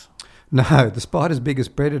guess. No, the spider's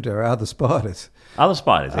biggest predator are the spiders. Other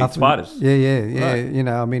spiders eat spiders. Yeah. Right.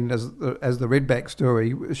 I mean, as the redback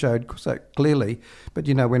story showed so clearly. But,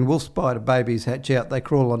 when wolf spider babies hatch out, they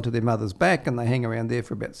crawl onto their mother's back and they hang around there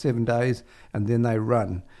for about 7 days, and then they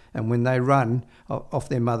run. And when they run off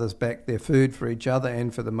their mother's back, they're food for each other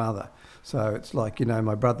and for the mother. So it's like,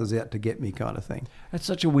 my brother's out to get me kind of thing. That's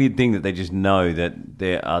such a weird thing that they just know that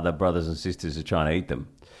their other brothers and sisters are trying to eat them.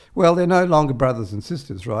 Well, they're no longer brothers and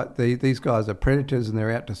sisters, right? These guys are predators and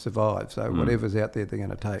they're out to survive. So whatever's out there, they're going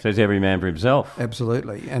to take. So it's every man for himself.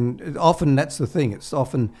 Absolutely. And often that's the thing. It's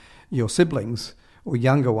often your siblings or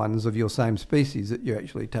younger ones of your same species that you're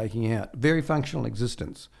actually taking out. Very functional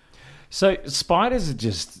existence. So spiders are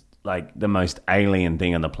just like the most alien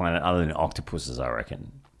thing on the planet other than octopuses, I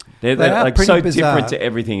reckon. They're are like pretty so bizarre. different to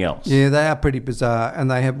everything else. Yeah, they are pretty bizarre,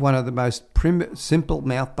 and they have one of the most simple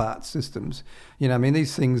mouthpart systems.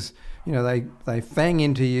 These things, they fang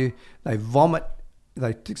into you, they vomit,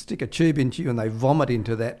 they stick a tube into you, and they vomit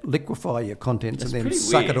into that, liquefy your contents, That's and then pretty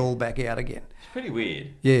suck weird. it all back out again. It's pretty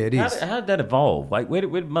weird. Yeah, it is. How did that evolve? Like, where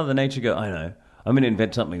did Mother Nature go? I don't know. I'm going to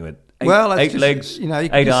invent something with eight it's just, legs, you can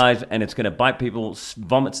 8 just- eyes, and it's going to bite people,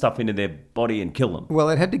 vomit stuff into their body, and kill them. Well,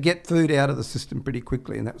 it had to get food out of the system pretty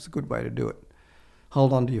quickly, and that was a good way to do it.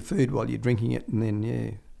 Hold on to your food while you're drinking it, and then,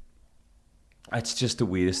 yeah. It's just the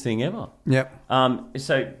weirdest thing ever. Yep.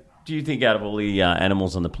 So do you think out of all the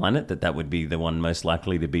animals on the planet that would be the one most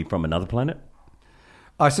likely to be from another planet?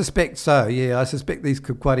 I suspect so, yeah. I suspect these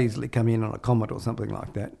could quite easily come in on a comet or something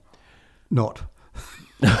like that. Not.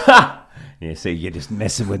 Yeah, see, you're just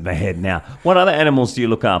messing with my head now. What other animals do you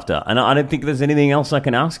look after? And I don't think there's anything else I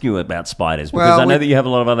can ask you about spiders, because I know that you have a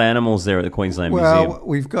lot of other animals there at the Queensland Museum.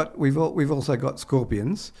 Well, we've also got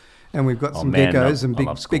scorpions, and we've got some man, geckos and I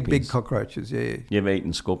love big scorpions. cockroaches. Yeah. You ever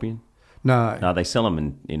eaten scorpion? No. No, they sell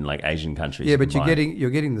them in like Asian countries. Yeah, You but can buy 'em. you're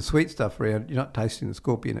getting the sweet stuff around. You're not tasting the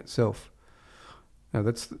scorpion itself. No,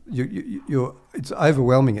 that's you're. It's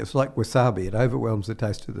overwhelming. It's like wasabi. It overwhelms the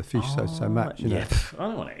taste of the fish so much. You know? I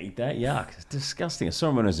don't want to eat that. Yuck! It's disgusting. I saw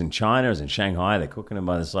them when I was in China. I was in Shanghai. They're cooking them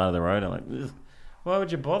by the side of the road. I'm like, ugh, why would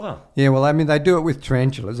you bother? Yeah, well, I mean, they do it with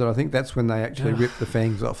tarantulas, and I think that's when they actually rip the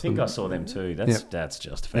fangs off. I think them. I saw them too. That's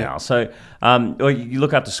just foul. Yeah. So, well, you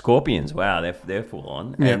look after scorpions. Wow, they're full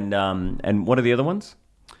on. Yeah. And what are the other ones?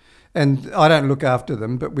 And I don't look after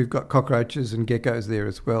them, but we've got cockroaches and geckos there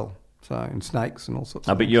as well. So, and snakes and all sorts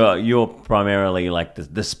of But things. you're primarily like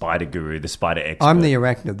the spider guru, the spider expert. I'm the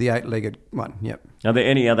arachnid, the 8-legged one, yep. Are there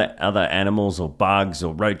any other animals or bugs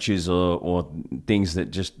or roaches or things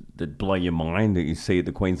that blow your mind that you see at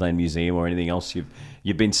the Queensland Museum or anything else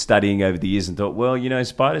you've been studying over the years and thought, well,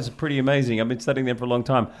 spiders are pretty amazing. I've been studying them for a long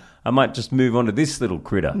time. I might just move on to this little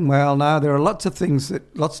critter. Well, no, there are lots of things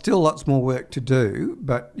still lots more work to do,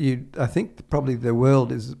 but I think probably the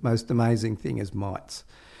world is the most amazing thing is mites.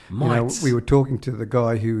 Mites? We were talking to the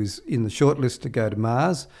guy who was in the shortlist to go to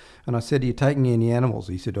Mars, and I said, are you taking any animals?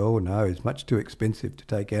 He said, oh, no, it's much too expensive to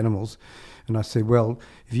take animals. And I said, well,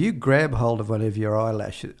 if you grab hold of one of your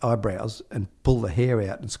eyebrows and pull the hair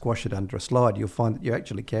out and squash it under a slide, you'll find that you're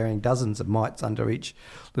actually carrying dozens of mites under each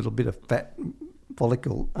little bit of fat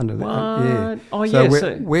follicle under the What? Oh, so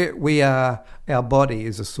yeah. we are, our body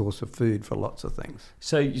is a source of food for lots of things.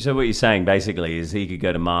 So what you're saying basically is he could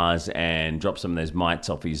go to Mars and drop some of those mites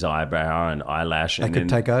off his eyebrow and eyelash. They could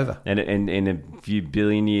take over. And in a few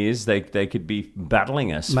billion years, they could be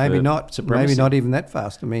battling us. Maybe for not. supremacy. Maybe not even that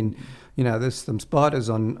fast. I mean, there's some spiders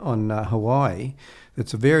on Hawaii.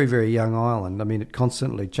 It's a very, very young island. I mean, it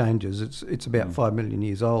constantly changes. It's about 5 million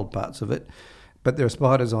years old, parts of it. But there are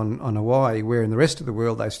spiders on Hawaii where in the rest of the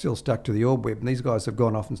world they're still stuck to the orb web, and these guys have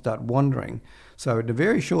gone off and started wandering. So in a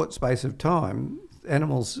very short space of time,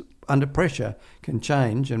 animals under pressure can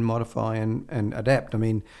change and modify and adapt. I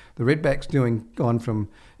mean, the redback's gone from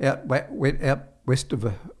out west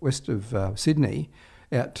of Sydney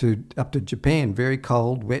up to Japan, very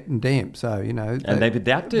cold, wet and damp. So, And they've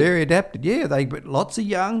adapted? Very adapted, yeah. But lots of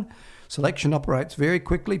young. Selection operates very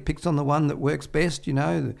quickly, picks on the one that works best,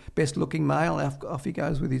 the best-looking male, off he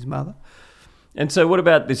goes with his mother. And so what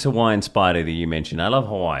about this Hawaiian spider that you mentioned? I love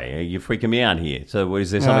Hawaii. You're freaking me out here. So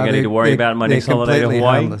is there something I need to worry about in my next holiday to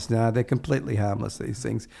Hawaii? Harmless. No, they're completely harmless, these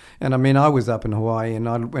things. And, I mean, I was up in Hawaii and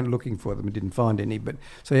I went looking for them and didn't find any.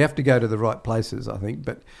 So you have to go to the right places, I think.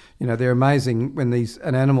 But, they're amazing when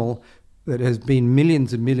an animal that has been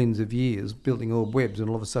millions and millions of years building orb webs, and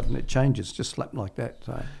all of a sudden it changes, just slap like that.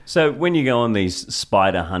 So when you go on these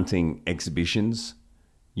spider hunting exhibitions,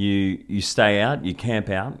 you stay out, you camp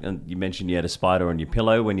out, and you mentioned you had a spider on your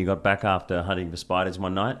pillow when you got back after hunting for spiders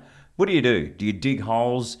one night. What do you do? Do you dig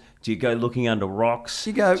holes? Do you go looking under rocks?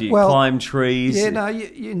 Do you climb trees? Yeah, no,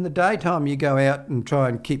 in the daytime you go out and try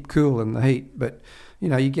and keep cool in the heat, but,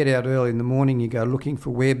 you get out early in the morning, you go looking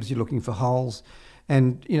for webs, you're looking for holes.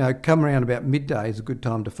 And, come around about midday is a good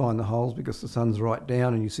time to find the holes because the sun's right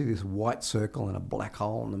down and you see this white circle and a black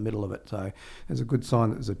hole in the middle of it. So there's a good sign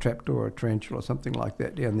that there's a trapdoor or a tarantula or something like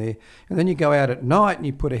that down there. And then you go out at night and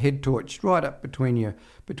you put a head torch right up between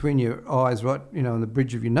your eyes, right, on the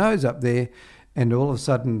bridge of your nose up there. And all of a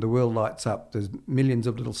sudden the world lights up. There's millions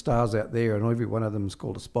of little stars out there and every one of them is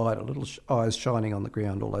called a spider, little eyes shining on the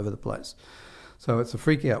ground all over the place. So it's a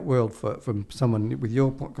freak-out world from someone with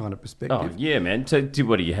your kind of perspective. Oh, yeah, man. So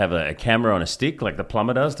what do you have, a camera on a stick like the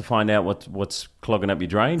plumber does to find out what's clogging up your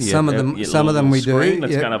drain? Some of them we do.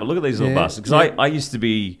 Let's go and have a look at these little bastards. Because I used to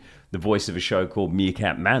be the voice of a show called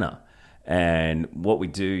Meerkat Manor. And what we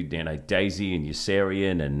do, Daisy and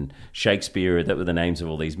Yossarian and Shakespeare, that were the names of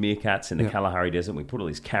all these meerkats in the Kalahari Desert. We put all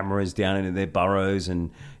these cameras down into their burrows and,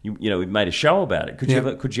 we made a show about it. Could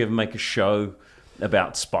you ever make a show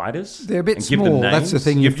about spiders? They're a bit and small. Give them names? That's the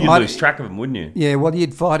thing. You'd lose track of them, wouldn't you? Yeah, well,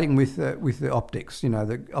 you'd fighting with the optics.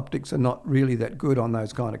 The optics are not really that good on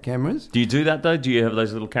those kind of cameras. Do you do that, though? Do you have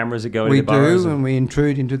those little cameras that go into the burrows? We do, and we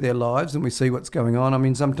intrude into their lives and we see what's going on. I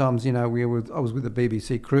mean, sometimes, I was with the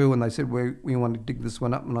BBC crew and they said, we want to dig this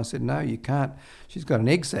one up. And I said, no, you can't. She's got an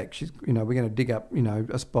egg sac. We're going to dig up,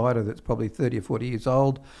 a spider that's probably 30 or 40 years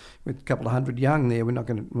old with a couple of hundred young there. We're not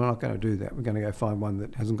going to do that. We're going to go find one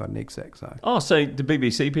that hasn't got an egg sac. So the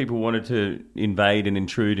BBC people wanted to invade and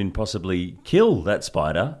intrude and possibly kill that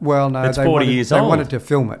spider. Well, no, that's 40 years old. They wanted to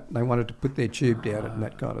film it. They wanted to put their tube down it and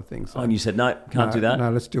that kind of thing. So. And you said, no, can't do that?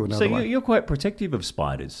 No, let's do another one. So you're quite protective of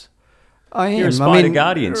spiders. I am. You're a spider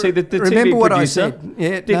guardian. See, the TV what producer I said. Yeah,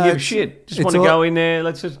 didn't give a shit. Just want to go in there.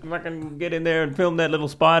 Let's just fucking get in there and film that little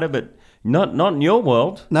spider, but not in your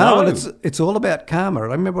world. No, well, it's all about karma. I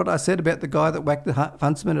remember what I said about the guy that whacked the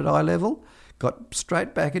huntsman at eye level. got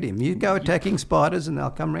straight back at him. You go attacking spiders and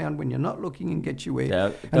they'll come round when you're not looking and get you where.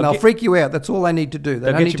 They'll They'll freak you out. That's all they need to do.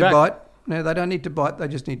 They don't need to back. bite. No, they don't need to bite. They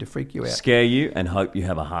just need to freak you out. Scare you and hope you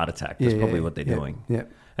have a heart attack. That's probably what they're doing. Yeah.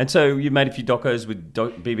 And so you made a few docos with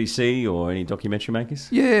BBC or any documentary makers?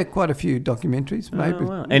 Yeah, quite a few documentaries made. Oh,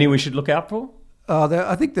 wow. Any we should look out for?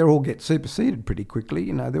 I think they all get superseded pretty quickly.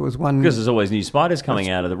 You know, there was one... Because there's always new spiders coming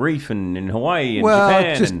out of the reef and in Hawaii and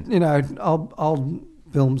Japan. Just, you know, old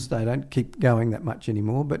films, they don't keep going that much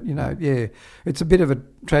anymore. But, you know, yeah, it's a bit of a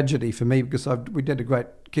tragedy for me because we did a great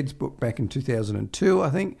kids' book back in 2002, I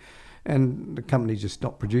think, and the company's just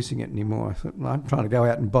not producing it anymore. I thought, well, I'm trying to go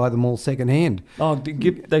out and buy them all second hand. Oh,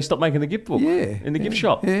 they stopped making the gift book in the gift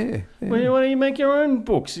shop? Yeah. Well, why don't you make your own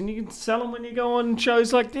books and you can sell them when you go on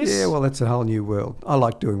shows like this? Yeah, well, that's a whole new world. I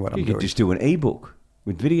like doing what I'm doing. You could just do an e-book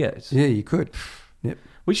with videos. Yeah, you could. Yep.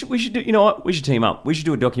 We should do. You know what? We should team up. We should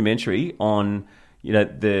do a documentary on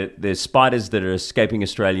the spiders that are escaping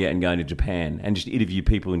Australia and going to Japan, and just interview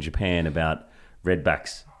people in Japan about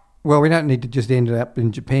redbacks. Well, we don't need to just end up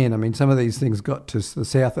in Japan. I mean, some of these things got to the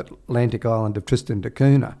South Atlantic island of Tristan da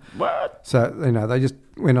Cunha. What? So, you know, they just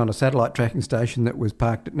went on a satellite tracking station that was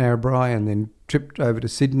parked at Narrabri and then tripped over to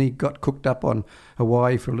Sydney, got cooked up on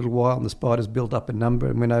Hawaii for a little while, and the spiders built up in number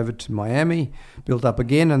and went over to Miami, built up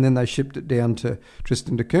again, and then they shipped it down to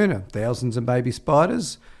Tristan da Cunha. Thousands of baby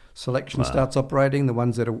spiders. Selection starts operating. The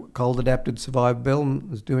ones that are cold-adapted survive well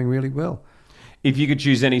and is doing really well. If you could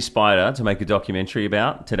choose any spider to make a documentary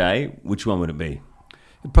about today, which one would it be?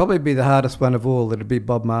 It'd probably be the hardest one of all. It'd be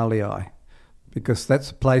Bob Marley Eye, because that's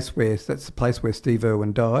the place where Steve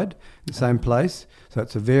Irwin died, the same place. So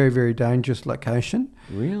it's a very, very dangerous location.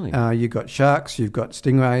 Really? You've got sharks, you've got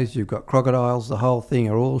stingrays, you've got crocodiles. The whole thing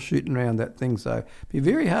are all shooting around that thing. So it'd be a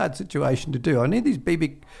very hard situation to do. I know these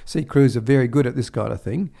BBC crews are very good at this kind of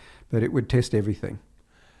thing, but it would test everything.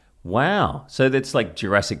 Wow. So that's like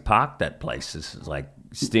Jurassic Park, that place. This is like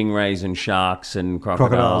stingrays and sharks and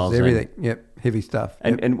crocodiles. Everything. Yep, heavy stuff.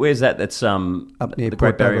 And where's that? That's up near the Port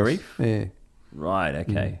Great Barrier Douglas. Reef? Yeah. Right,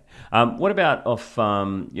 okay. What about off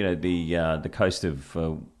the coast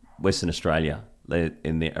of Western Australia,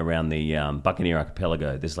 around the Buccaneer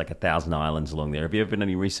Archipelago? There's like 1,000 islands along there. Have you ever done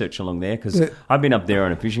any research along there? Because I've been up there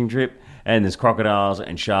on a fishing trip, and there's crocodiles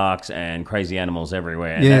and sharks and crazy animals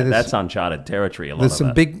everywhere. And that's uncharted territory. There's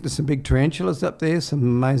some big tarantulas up there, some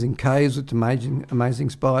amazing caves with amazing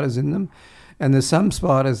spiders in them. And there's some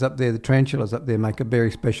spiders up there, the tarantulas up there make a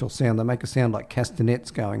very special sound. They make a sound like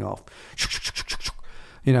castanets going off.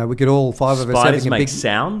 You know, we could all five of us having a big... Spiders make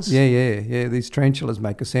sounds? Yeah. These tarantulas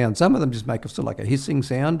make a sound. Some of them just make a sort of like a hissing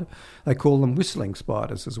sound. They call them whistling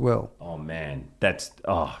spiders as well. Oh, man. It's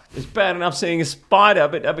bad enough seeing a spider,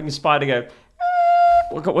 but having a spider go...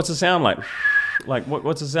 What's the sound like? Like,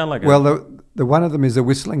 what's the sound like? Well, the one of them is a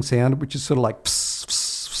whistling sound, which is sort of like...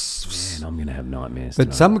 Man, I'm going to have nightmares But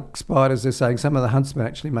tonight. some spiders, they're saying, some of the huntsmen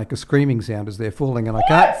actually make a screaming sound as they're falling, and I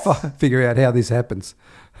can't figure out how this happens.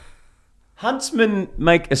 Huntsmen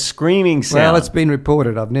make a screaming sound. Well, it's been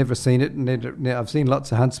reported. I've never seen it. I've seen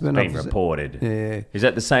lots of huntsmen. It's been reported. Yeah. Is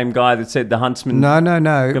that the same guy that said the huntsman? No.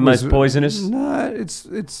 The most poisonous? No,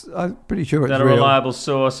 it's. I'm pretty sure it's real. Is that a reliable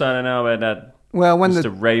source? I don't know about that. Well,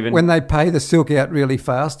 when they pay the silk out really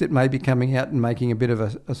fast, it may be coming out and making a bit of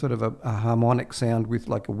a sort of a harmonic sound with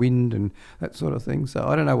like a wind and that sort of thing. So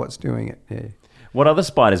I don't know what's doing it. Yeah. What other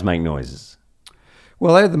spiders make noises?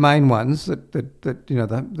 Well, they're the main ones that you know,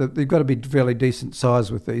 they've got to be fairly decent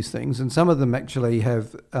size with these things. And some of them actually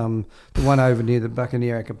have, the one over near the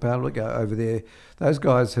Buccaneer Archipelago over there, those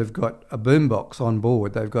guys have got a boombox on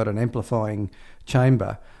board. They've got an amplifying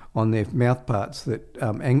chamber on their mouth parts that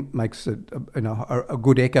makes a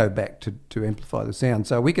good echo back to amplify the sound.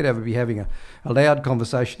 So we could be having a loud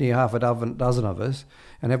conversation here, half a dozen of us,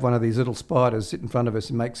 and have one of these little spiders sit in front of us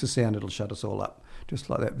and makes a sound. It'll shut us all up, just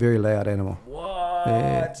like that very loud animal. What?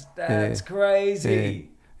 That's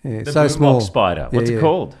crazy. Yeah. The so small spider. What's it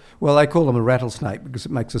called? Well, they call them a rattlesnake because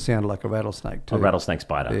it makes a sound like a rattlesnake too. A rattlesnake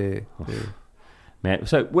spider. Yeah. Man,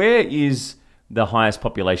 so where is the highest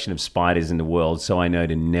population of spiders in the world, so I know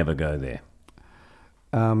to never go there?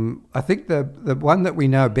 I think the one that we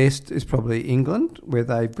know best is probably England, where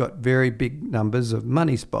they've got very big numbers of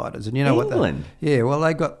money spiders. And you know England? They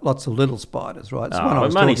got lots of little spiders, right?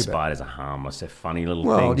 Money spiders are harmless. They're funny little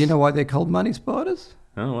things. Well, do you know why they're called money spiders?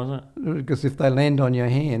 Oh, was it? Because if they land on your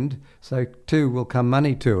hand, so too will come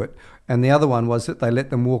money to it. And the other one was that they let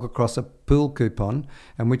them walk across a pool coupon,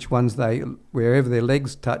 and which ones wherever their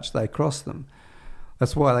legs touch, they cross them.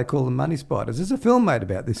 That's why they call them money spiders. There's a film made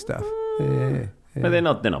about this stuff. Yeah. But they're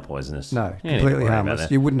not poisonous. No, completely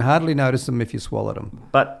harmless. You wouldn't hardly notice them if you swallowed them.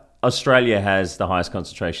 But Australia has the highest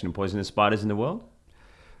concentration of poisonous spiders in the world?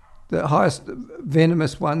 The highest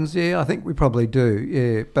venomous ones, yeah, I think we probably do,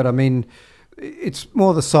 yeah. But I mean, it's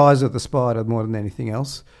more the size of the spider more than anything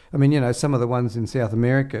else. I mean, some of the ones in South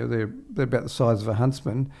America, they're about the size of a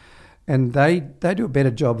huntsman, and they do a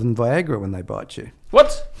better job than Viagra when they bite you.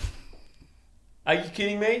 What? Are you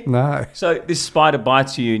kidding me? No. So this spider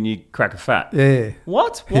bites you and you crack a fat? Yeah.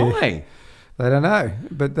 What? Why? They don't know,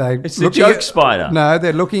 but It's the joke spider. No,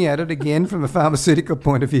 they're looking at it again from a pharmaceutical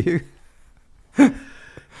point of view.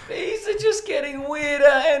 These are just getting weirder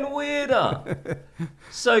and weirder.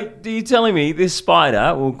 So, do you telling me this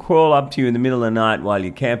spider will crawl up to you in the middle of the night while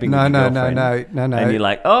you're camping with your girlfriend? No. And you're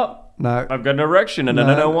like, oh, no, I've got an erection and I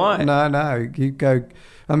don't know why. No. You go.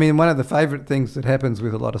 I mean, one of the favourite things that happens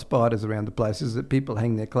with a lot of spiders around the place is that people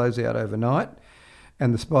hang their clothes out overnight,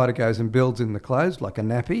 and the spider goes and builds in the clothes like a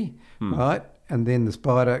nappy, right? And then the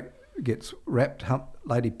spider gets wrapped.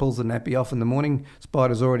 Lady pulls the nappy off in the morning.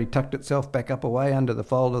 Spider's already tucked itself back up away under the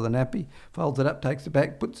fold of the nappy, folds it up, takes it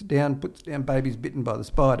back, puts it down, baby's bitten by the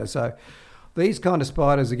spider. So these kind of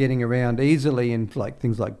spiders are getting around easily in like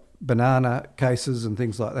things like banana cases and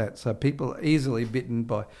things like that. So people are easily bitten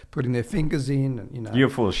by putting their fingers in and, You're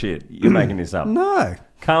full of shit. You're making this up. No.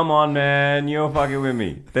 Come on, man. You're fucking with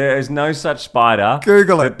me. There is no such spider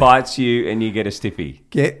Google it. that bites you and you get a stiffy.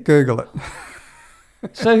 Google it.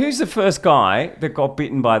 So who's the first guy that got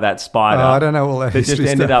bitten by that spider? I don't know all that just history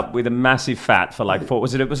ended stuff. up with a massive fat for like 4.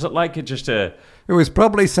 Was it like just a... It was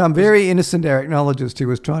probably some very innocent arachnologist who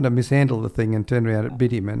was trying to mishandle the thing and turned around and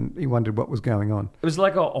bit him, and he wondered what was going on. It was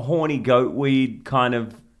like a horny goat weed kind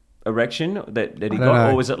of erection that he don't got?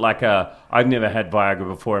 know. Or was it like I've never had Viagra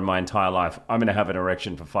before in my entire life. I'm going to have an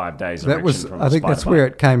erection for 5 days. That was, I think that's where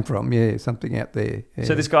it came from, yeah, something out there. Yeah.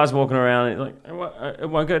 So this guy's walking around and like, it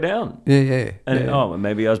won't go down. Yeah. And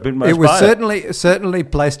maybe I was bitten by a It was spider. certainly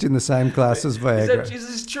placed in the same class as Viagra. Is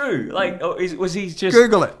this true? Like, was he just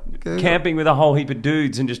Google it. camping with a whole heap of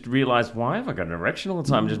dudes and just realised, why have I got an erection all the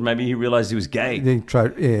time? Just maybe he realised he was gay.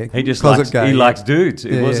 He just likes dudes.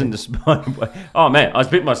 It wasn't a spider. Oh man, I was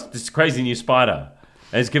bitten by this crazy new spider.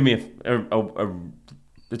 And it's given me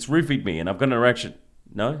it's roofied me and I've got an erection.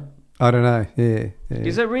 No? I don't know. Yeah.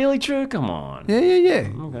 Is that really true? Come on. Yeah.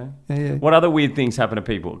 Okay. Yeah. What other weird things happen to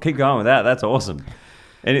people? Keep going with that. That's awesome.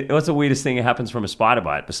 And what's the weirdest thing that happens from a spider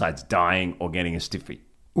bite besides dying or getting a stiffy?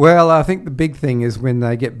 Well, I think the big thing is when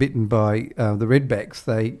they get bitten by the redbacks,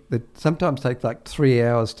 they sometimes take like 3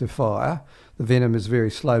 hours to fire. The venom is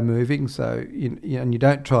very slow moving, so and you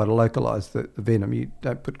don't try to localise the venom. You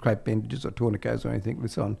don't put crepe bandages or tourniquets or anything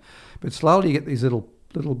this on. But slowly you get these little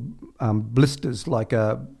blisters like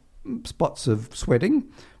spots of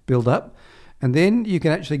sweating build up, and then you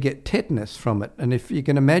can actually get tetanus from it. And if you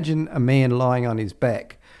can imagine a man lying on his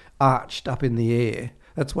back, arched up in the air,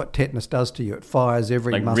 that's what tetanus does to you. It fires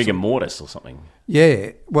every like muscle. rigor mortis or something.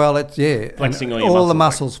 Yeah, well, it's flexing and all your the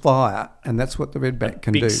muscles, muscles fire, and that's what the redback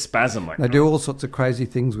can big do. Spasm, like they do all sorts of crazy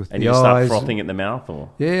things with and the you eyes. start frothing at the mouth, or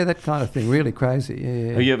that kind of thing. Really crazy.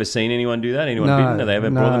 Yeah. Have you ever seen anyone do that? Anyone No, bitten? Have they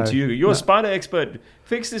ever brought them to you? You're no. a spider expert.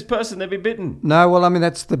 Fix this person. They've been bitten. No, well, I mean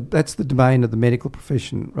that's the domain of the medical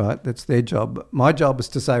profession, right? That's their job. My job is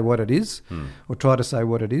to say what it is, or try to say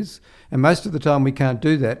what it is. And most of the time we can't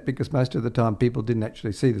do that because most of the time people didn't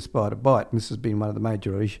actually see the spider bite, and this has been one of the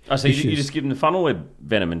major issues. So you just give them the funnel web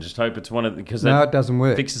venom and just hope it's one of because no, it doesn't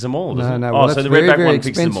work. Fixes them all. Doesn't it? Well, so that's the very, redback very one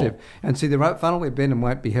expensive. fixes them all. And see, the funnel web venom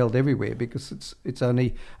won't be held everywhere because it's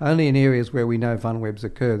only in areas where we know funnel webs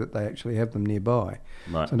occur that they actually have them nearby.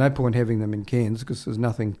 Right. So no point having them in cans because there's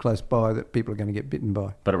nothing close by that people are going to get bitten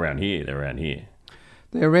by. But around here, they're around here.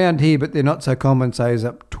 They're around here, but they're not so common, say, as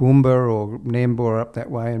up Toowoomba or Nambour up that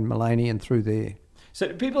way and Maleny and through there. So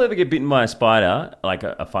do people ever get bitten by a spider, like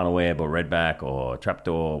a funnel web or redback or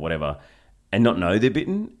trapdoor or whatever, and not know they're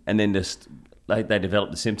bitten, and then just they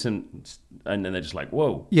develop the symptoms, and then they're just like,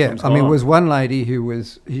 whoa. Yeah, I mean, there was one lady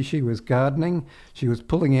she was gardening. She was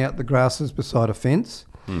pulling out the grasses beside a fence,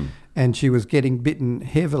 and she was getting bitten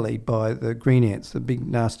heavily by the green ants, the big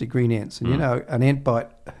nasty green ants. And an ant bite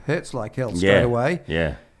hurts like hell straight away.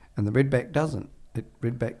 Yeah. And the redback doesn't.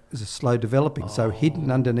 Redback is a slow developing. So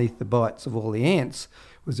hidden underneath the bites of all the ants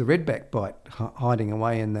was a redback bite hiding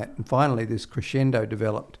away in that. And finally, this crescendo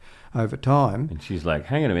developed over time. And she's like,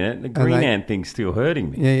 hang on a minute, the green ant thing's still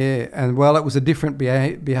hurting me. Yeah. And well, it was a different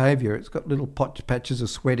behaviour. It's got little patches of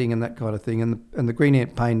sweating and that kind of thing. And the green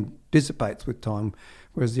ant pain dissipates with time,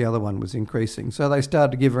 whereas the other one was increasing. So they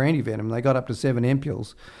started to give her antivenom. They got up to 7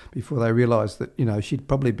 ampules before they realised that, she'd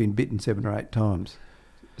probably been bitten 7 or 8 times.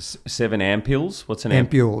 7 ampules? What's an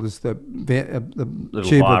ampule? Is the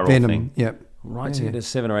tube of venom. Thing. Yep. Right, so you get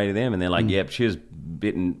 7 or 8 of them, and they're like, yep, cheers,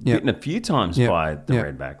 bitten a few times by the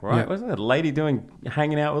redback, right? Wasn't it a lady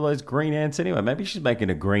hanging out with those green ants anyway? Maybe she's making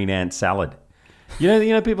a green ant salad. You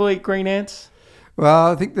know, people eat green ants.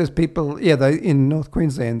 Well, I think there's people, in North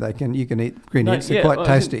Queensland you can eat green ants. They're quite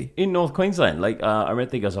tasty. In North Queensland, I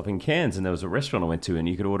think I was up in Cairns and there was a restaurant I went to and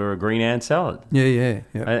you could order a green ant salad. Yeah.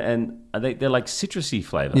 And they're like citrusy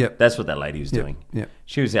flavour. Yep. That's what that lady was doing. Yeah.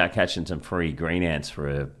 She was out catching some free green ants for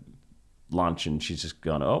her lunch and she's just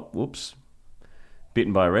gone, oh, whoops,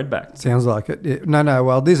 bitten by a redback. Sounds like it. Yeah. No,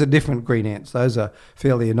 well, these are different green ants. Those are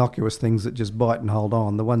fairly innocuous things that just bite and hold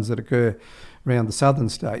on. The ones that occur around the southern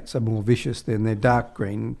states are more vicious. Then they're dark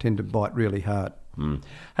green and tend to bite really hard.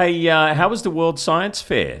 Hey, how was the World Science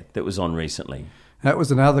Fair that was on recently? That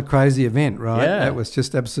was another crazy event, right? Yeah. That was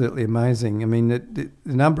just absolutely amazing. I mean, the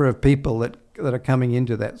number of people that are coming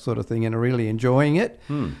into that sort of thing and are really enjoying it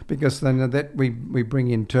because then that we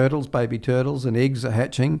bring in turtles, baby turtles, and eggs are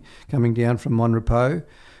hatching coming down from Monrepos.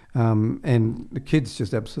 And the kids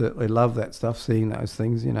just absolutely love that stuff, seeing those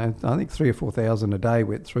things. You know, I think 3,000 or 4,000 a day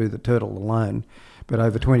went through the turtle alone, but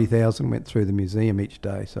over 20,000 went through the museum each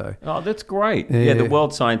day. So, that's great. Yeah, the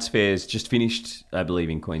World Science Fair is just finished, I believe,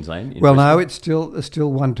 in Queensland. No, it's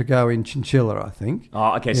still one to go in Chinchilla, I think.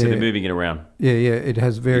 Oh, okay. So they're moving it around. Yeah. It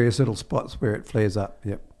has various little spots where it flares up.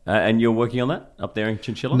 Yep. And you're working on that up there in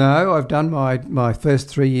Chinchilla? No, I've done my first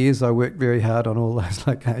 3 years. I worked very hard on all those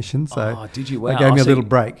locations. So did you? Wow. They gave me a little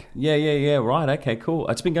break. Yeah. Right. Okay, cool.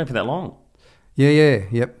 It's been going for that long.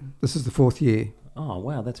 Yep. This is the 4th year. Oh,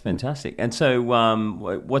 wow. That's fantastic. And so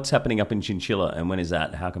what's happening up in Chinchilla and when is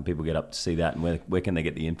that? How can people get up to see that and where can they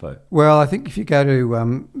get the info? Well, I think if you go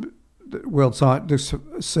to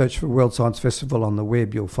search for World Science Festival on the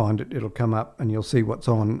web, you'll find it. It'll come up and you'll see what's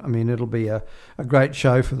on. I mean, it'll be a great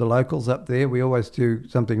show for the locals up there. We always do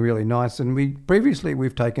something really nice. And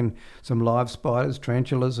we've taken some live spiders,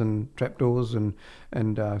 tarantulas and trapdoors and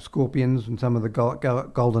scorpions and some of the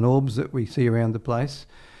golden orbs that we see around the place.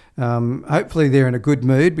 Hopefully they're in a good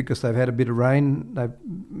mood because they've had a bit of rain.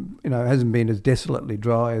 It hasn't been as desolately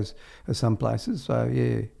dry as some places. So,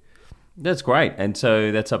 yeah. That's great. And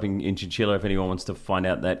so that's up in Chinchilla. If anyone wants to find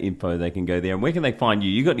out that info, they can go there. And where can they find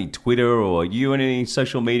you? You got any Twitter or you on any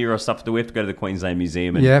social media or stuff? Do we have to go to the Queensland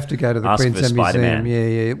Museum and you have to go to the ask Queensland for Spider-Man?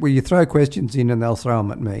 Museum. Yeah. Well, you throw questions in and they'll throw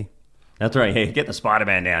them at me. That's right. Yeah, get the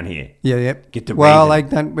Spider-Man down here. Yeah. Get the Raven. They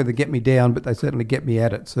don't whether get me down, but they certainly get me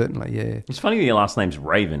at it, certainly, yeah. It's funny that your last name's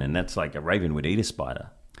Raven, and that's like a raven would eat a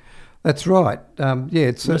spider. That's right.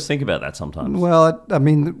 Just think about that sometimes. Well, I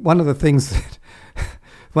mean, one of the things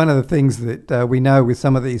that we know with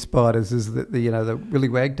some of these spiders is that the willy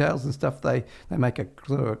wagtails and stuff, they make a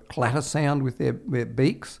sort of clatter sound with their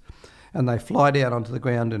beaks, and they fly down onto the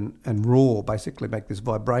ground and roar, basically make this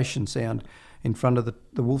vibration sound in front of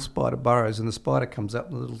the wolf spider burrows, and the spider comes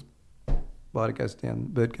up and the little bird goes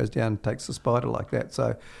down and takes the spider like that.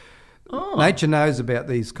 So nature knows about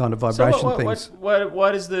these kind of vibration things.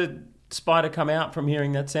 Why does the spider come out from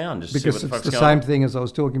hearing that sound? Just because it's the same thing as I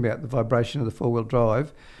was talking about, the vibration of the four-wheel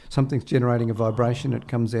drive. Something's generating a vibration, it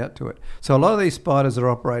comes out to it. So a lot of these spiders are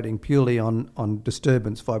operating purely on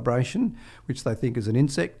disturbance vibration, which they think is an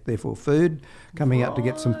insect, therefore food, coming out to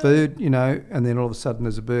get some food, and then all of a sudden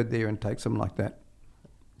there's a bird there and takes them like that.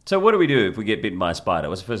 So what do we do if we get bitten by a spider?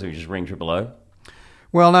 What's the first thing? We just ring 000?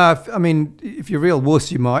 Well, no, if you're real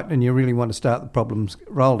wuss, you might, and you really want to start the problems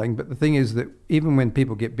rolling. But the thing is that even when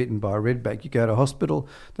people get bitten by a redback, you go to hospital,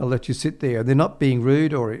 they'll let you sit there. They're not being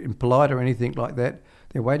rude or impolite or anything like that.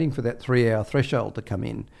 They're waiting for that 3-hour threshold to come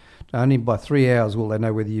in. Only by 3 hours will they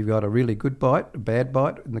know whether you've got a really good bite, a bad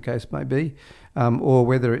bite, in the case may be, or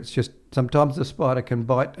whether it's just sometimes the spider can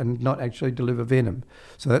bite and not actually deliver venom.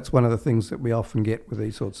 So that's one of the things that we often get with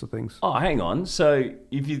these sorts of things. Oh, hang on. So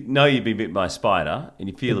if you know you've been bitten by a spider and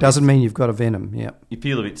you feel it doesn't mean you've got a venom, yeah. You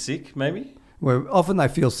feel a bit sick, maybe? Well, often they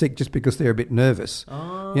feel sick just because they're a bit nervous.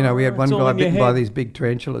 Oh, we had one guy bitten by these big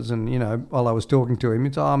tarantulas and, while I was talking to him,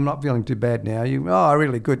 he'd say, I'm not feeling too bad now.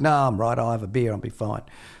 Really good. No, I'm right. I'll have a beer. I'll be fine.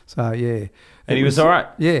 So, yeah. And he was all right?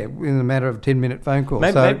 Yeah, in a matter of a 10-minute phone call.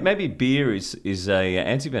 Maybe beer is a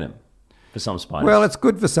anti-venom for some spiders. Well, it's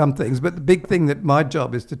good for some things, but the big thing that my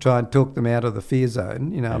job is to try and talk them out of the fear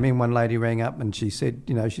zone. One lady rang up and she said,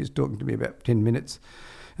 she was talking to me about 10 minutes.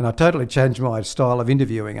 And I totally changed my style of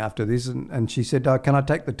interviewing after this. And she said, can I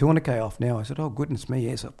take the tourniquet off now? I said, oh, goodness me,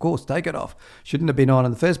 yes, of course, take it off. Shouldn't have been on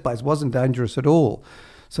in the first place. Wasn't dangerous at all.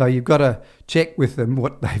 So you've got to check with them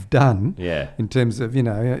what they've done. Yeah. In terms of, So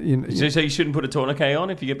you shouldn't put a tourniquet on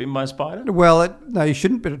if you get bitten by a spider? Well, no, you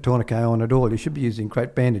shouldn't put a tourniquet on at all. You should be using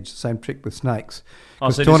crepe bandage, the same trick with snakes.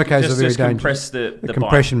 Oh, so tourniquets just are very just dangerous. compress the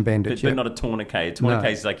compression bite, bandage, but not a tourniquet. A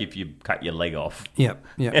tourniquet is like if you cut your leg off. Yep.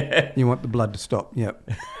 You want the blood to stop.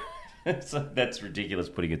 Yep. So that's ridiculous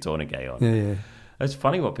putting a tourniquet on. Yeah. It's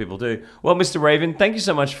funny what people do. Well, Mr. Raven, thank you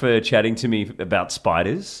so much for chatting to me about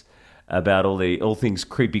spiders, about all things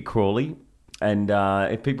creepy crawly. And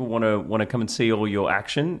if people want to come and see all your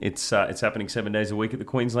action, it's happening 7 days a week at the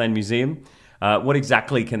Queensland Museum. What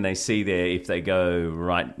exactly can they see there if they go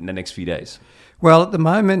right in the next few days? Well, at the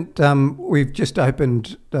moment, we've just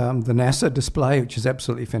opened the NASA display, which is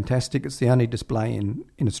absolutely fantastic. It's the only display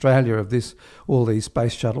in Australia of all these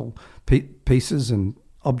space shuttle pieces and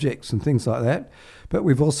objects and things like that. But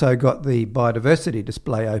we've also got the biodiversity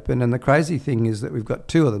display open, and the crazy thing is that we've got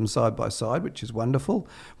two of them side by side, which is wonderful.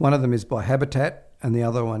 One of them is by habitat, and the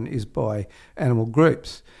other one is by animal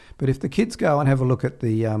groups. But if the kids go and have a look at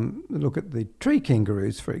the tree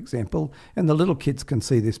kangaroos, for example, and the little kids can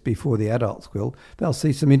see this before the adults will, they'll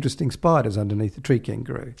see some interesting spiders underneath the tree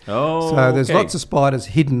kangaroo. Oh, so there's lots of spiders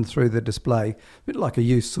hidden through the display, a bit like a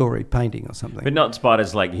Usuri painting or something. But not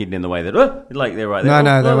spiders like hidden in the way that like they're right there.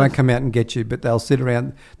 No, they won't come out and get you, but they'll sit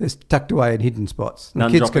around. They're tucked away in hidden spots.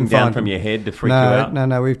 None dropping down from your head to freak you out?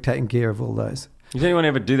 No, we've taken care of all those. Does anyone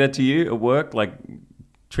ever do that to you at work? Like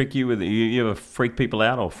trick you with you ever freak people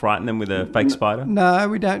out or frighten them with a fake spider? No,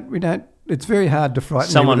 we don't. It's very hard to frighten.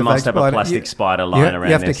 Someone me with must have a plastic spider lying around.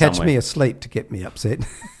 You have to catch somewhere. me asleep to get me upset.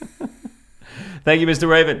 Thank you, Mr.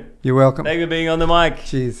 Raven. You're welcome. Thank you for being on the mic.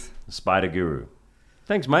 Cheers. Spider Guru.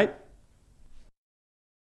 Thanks, mate.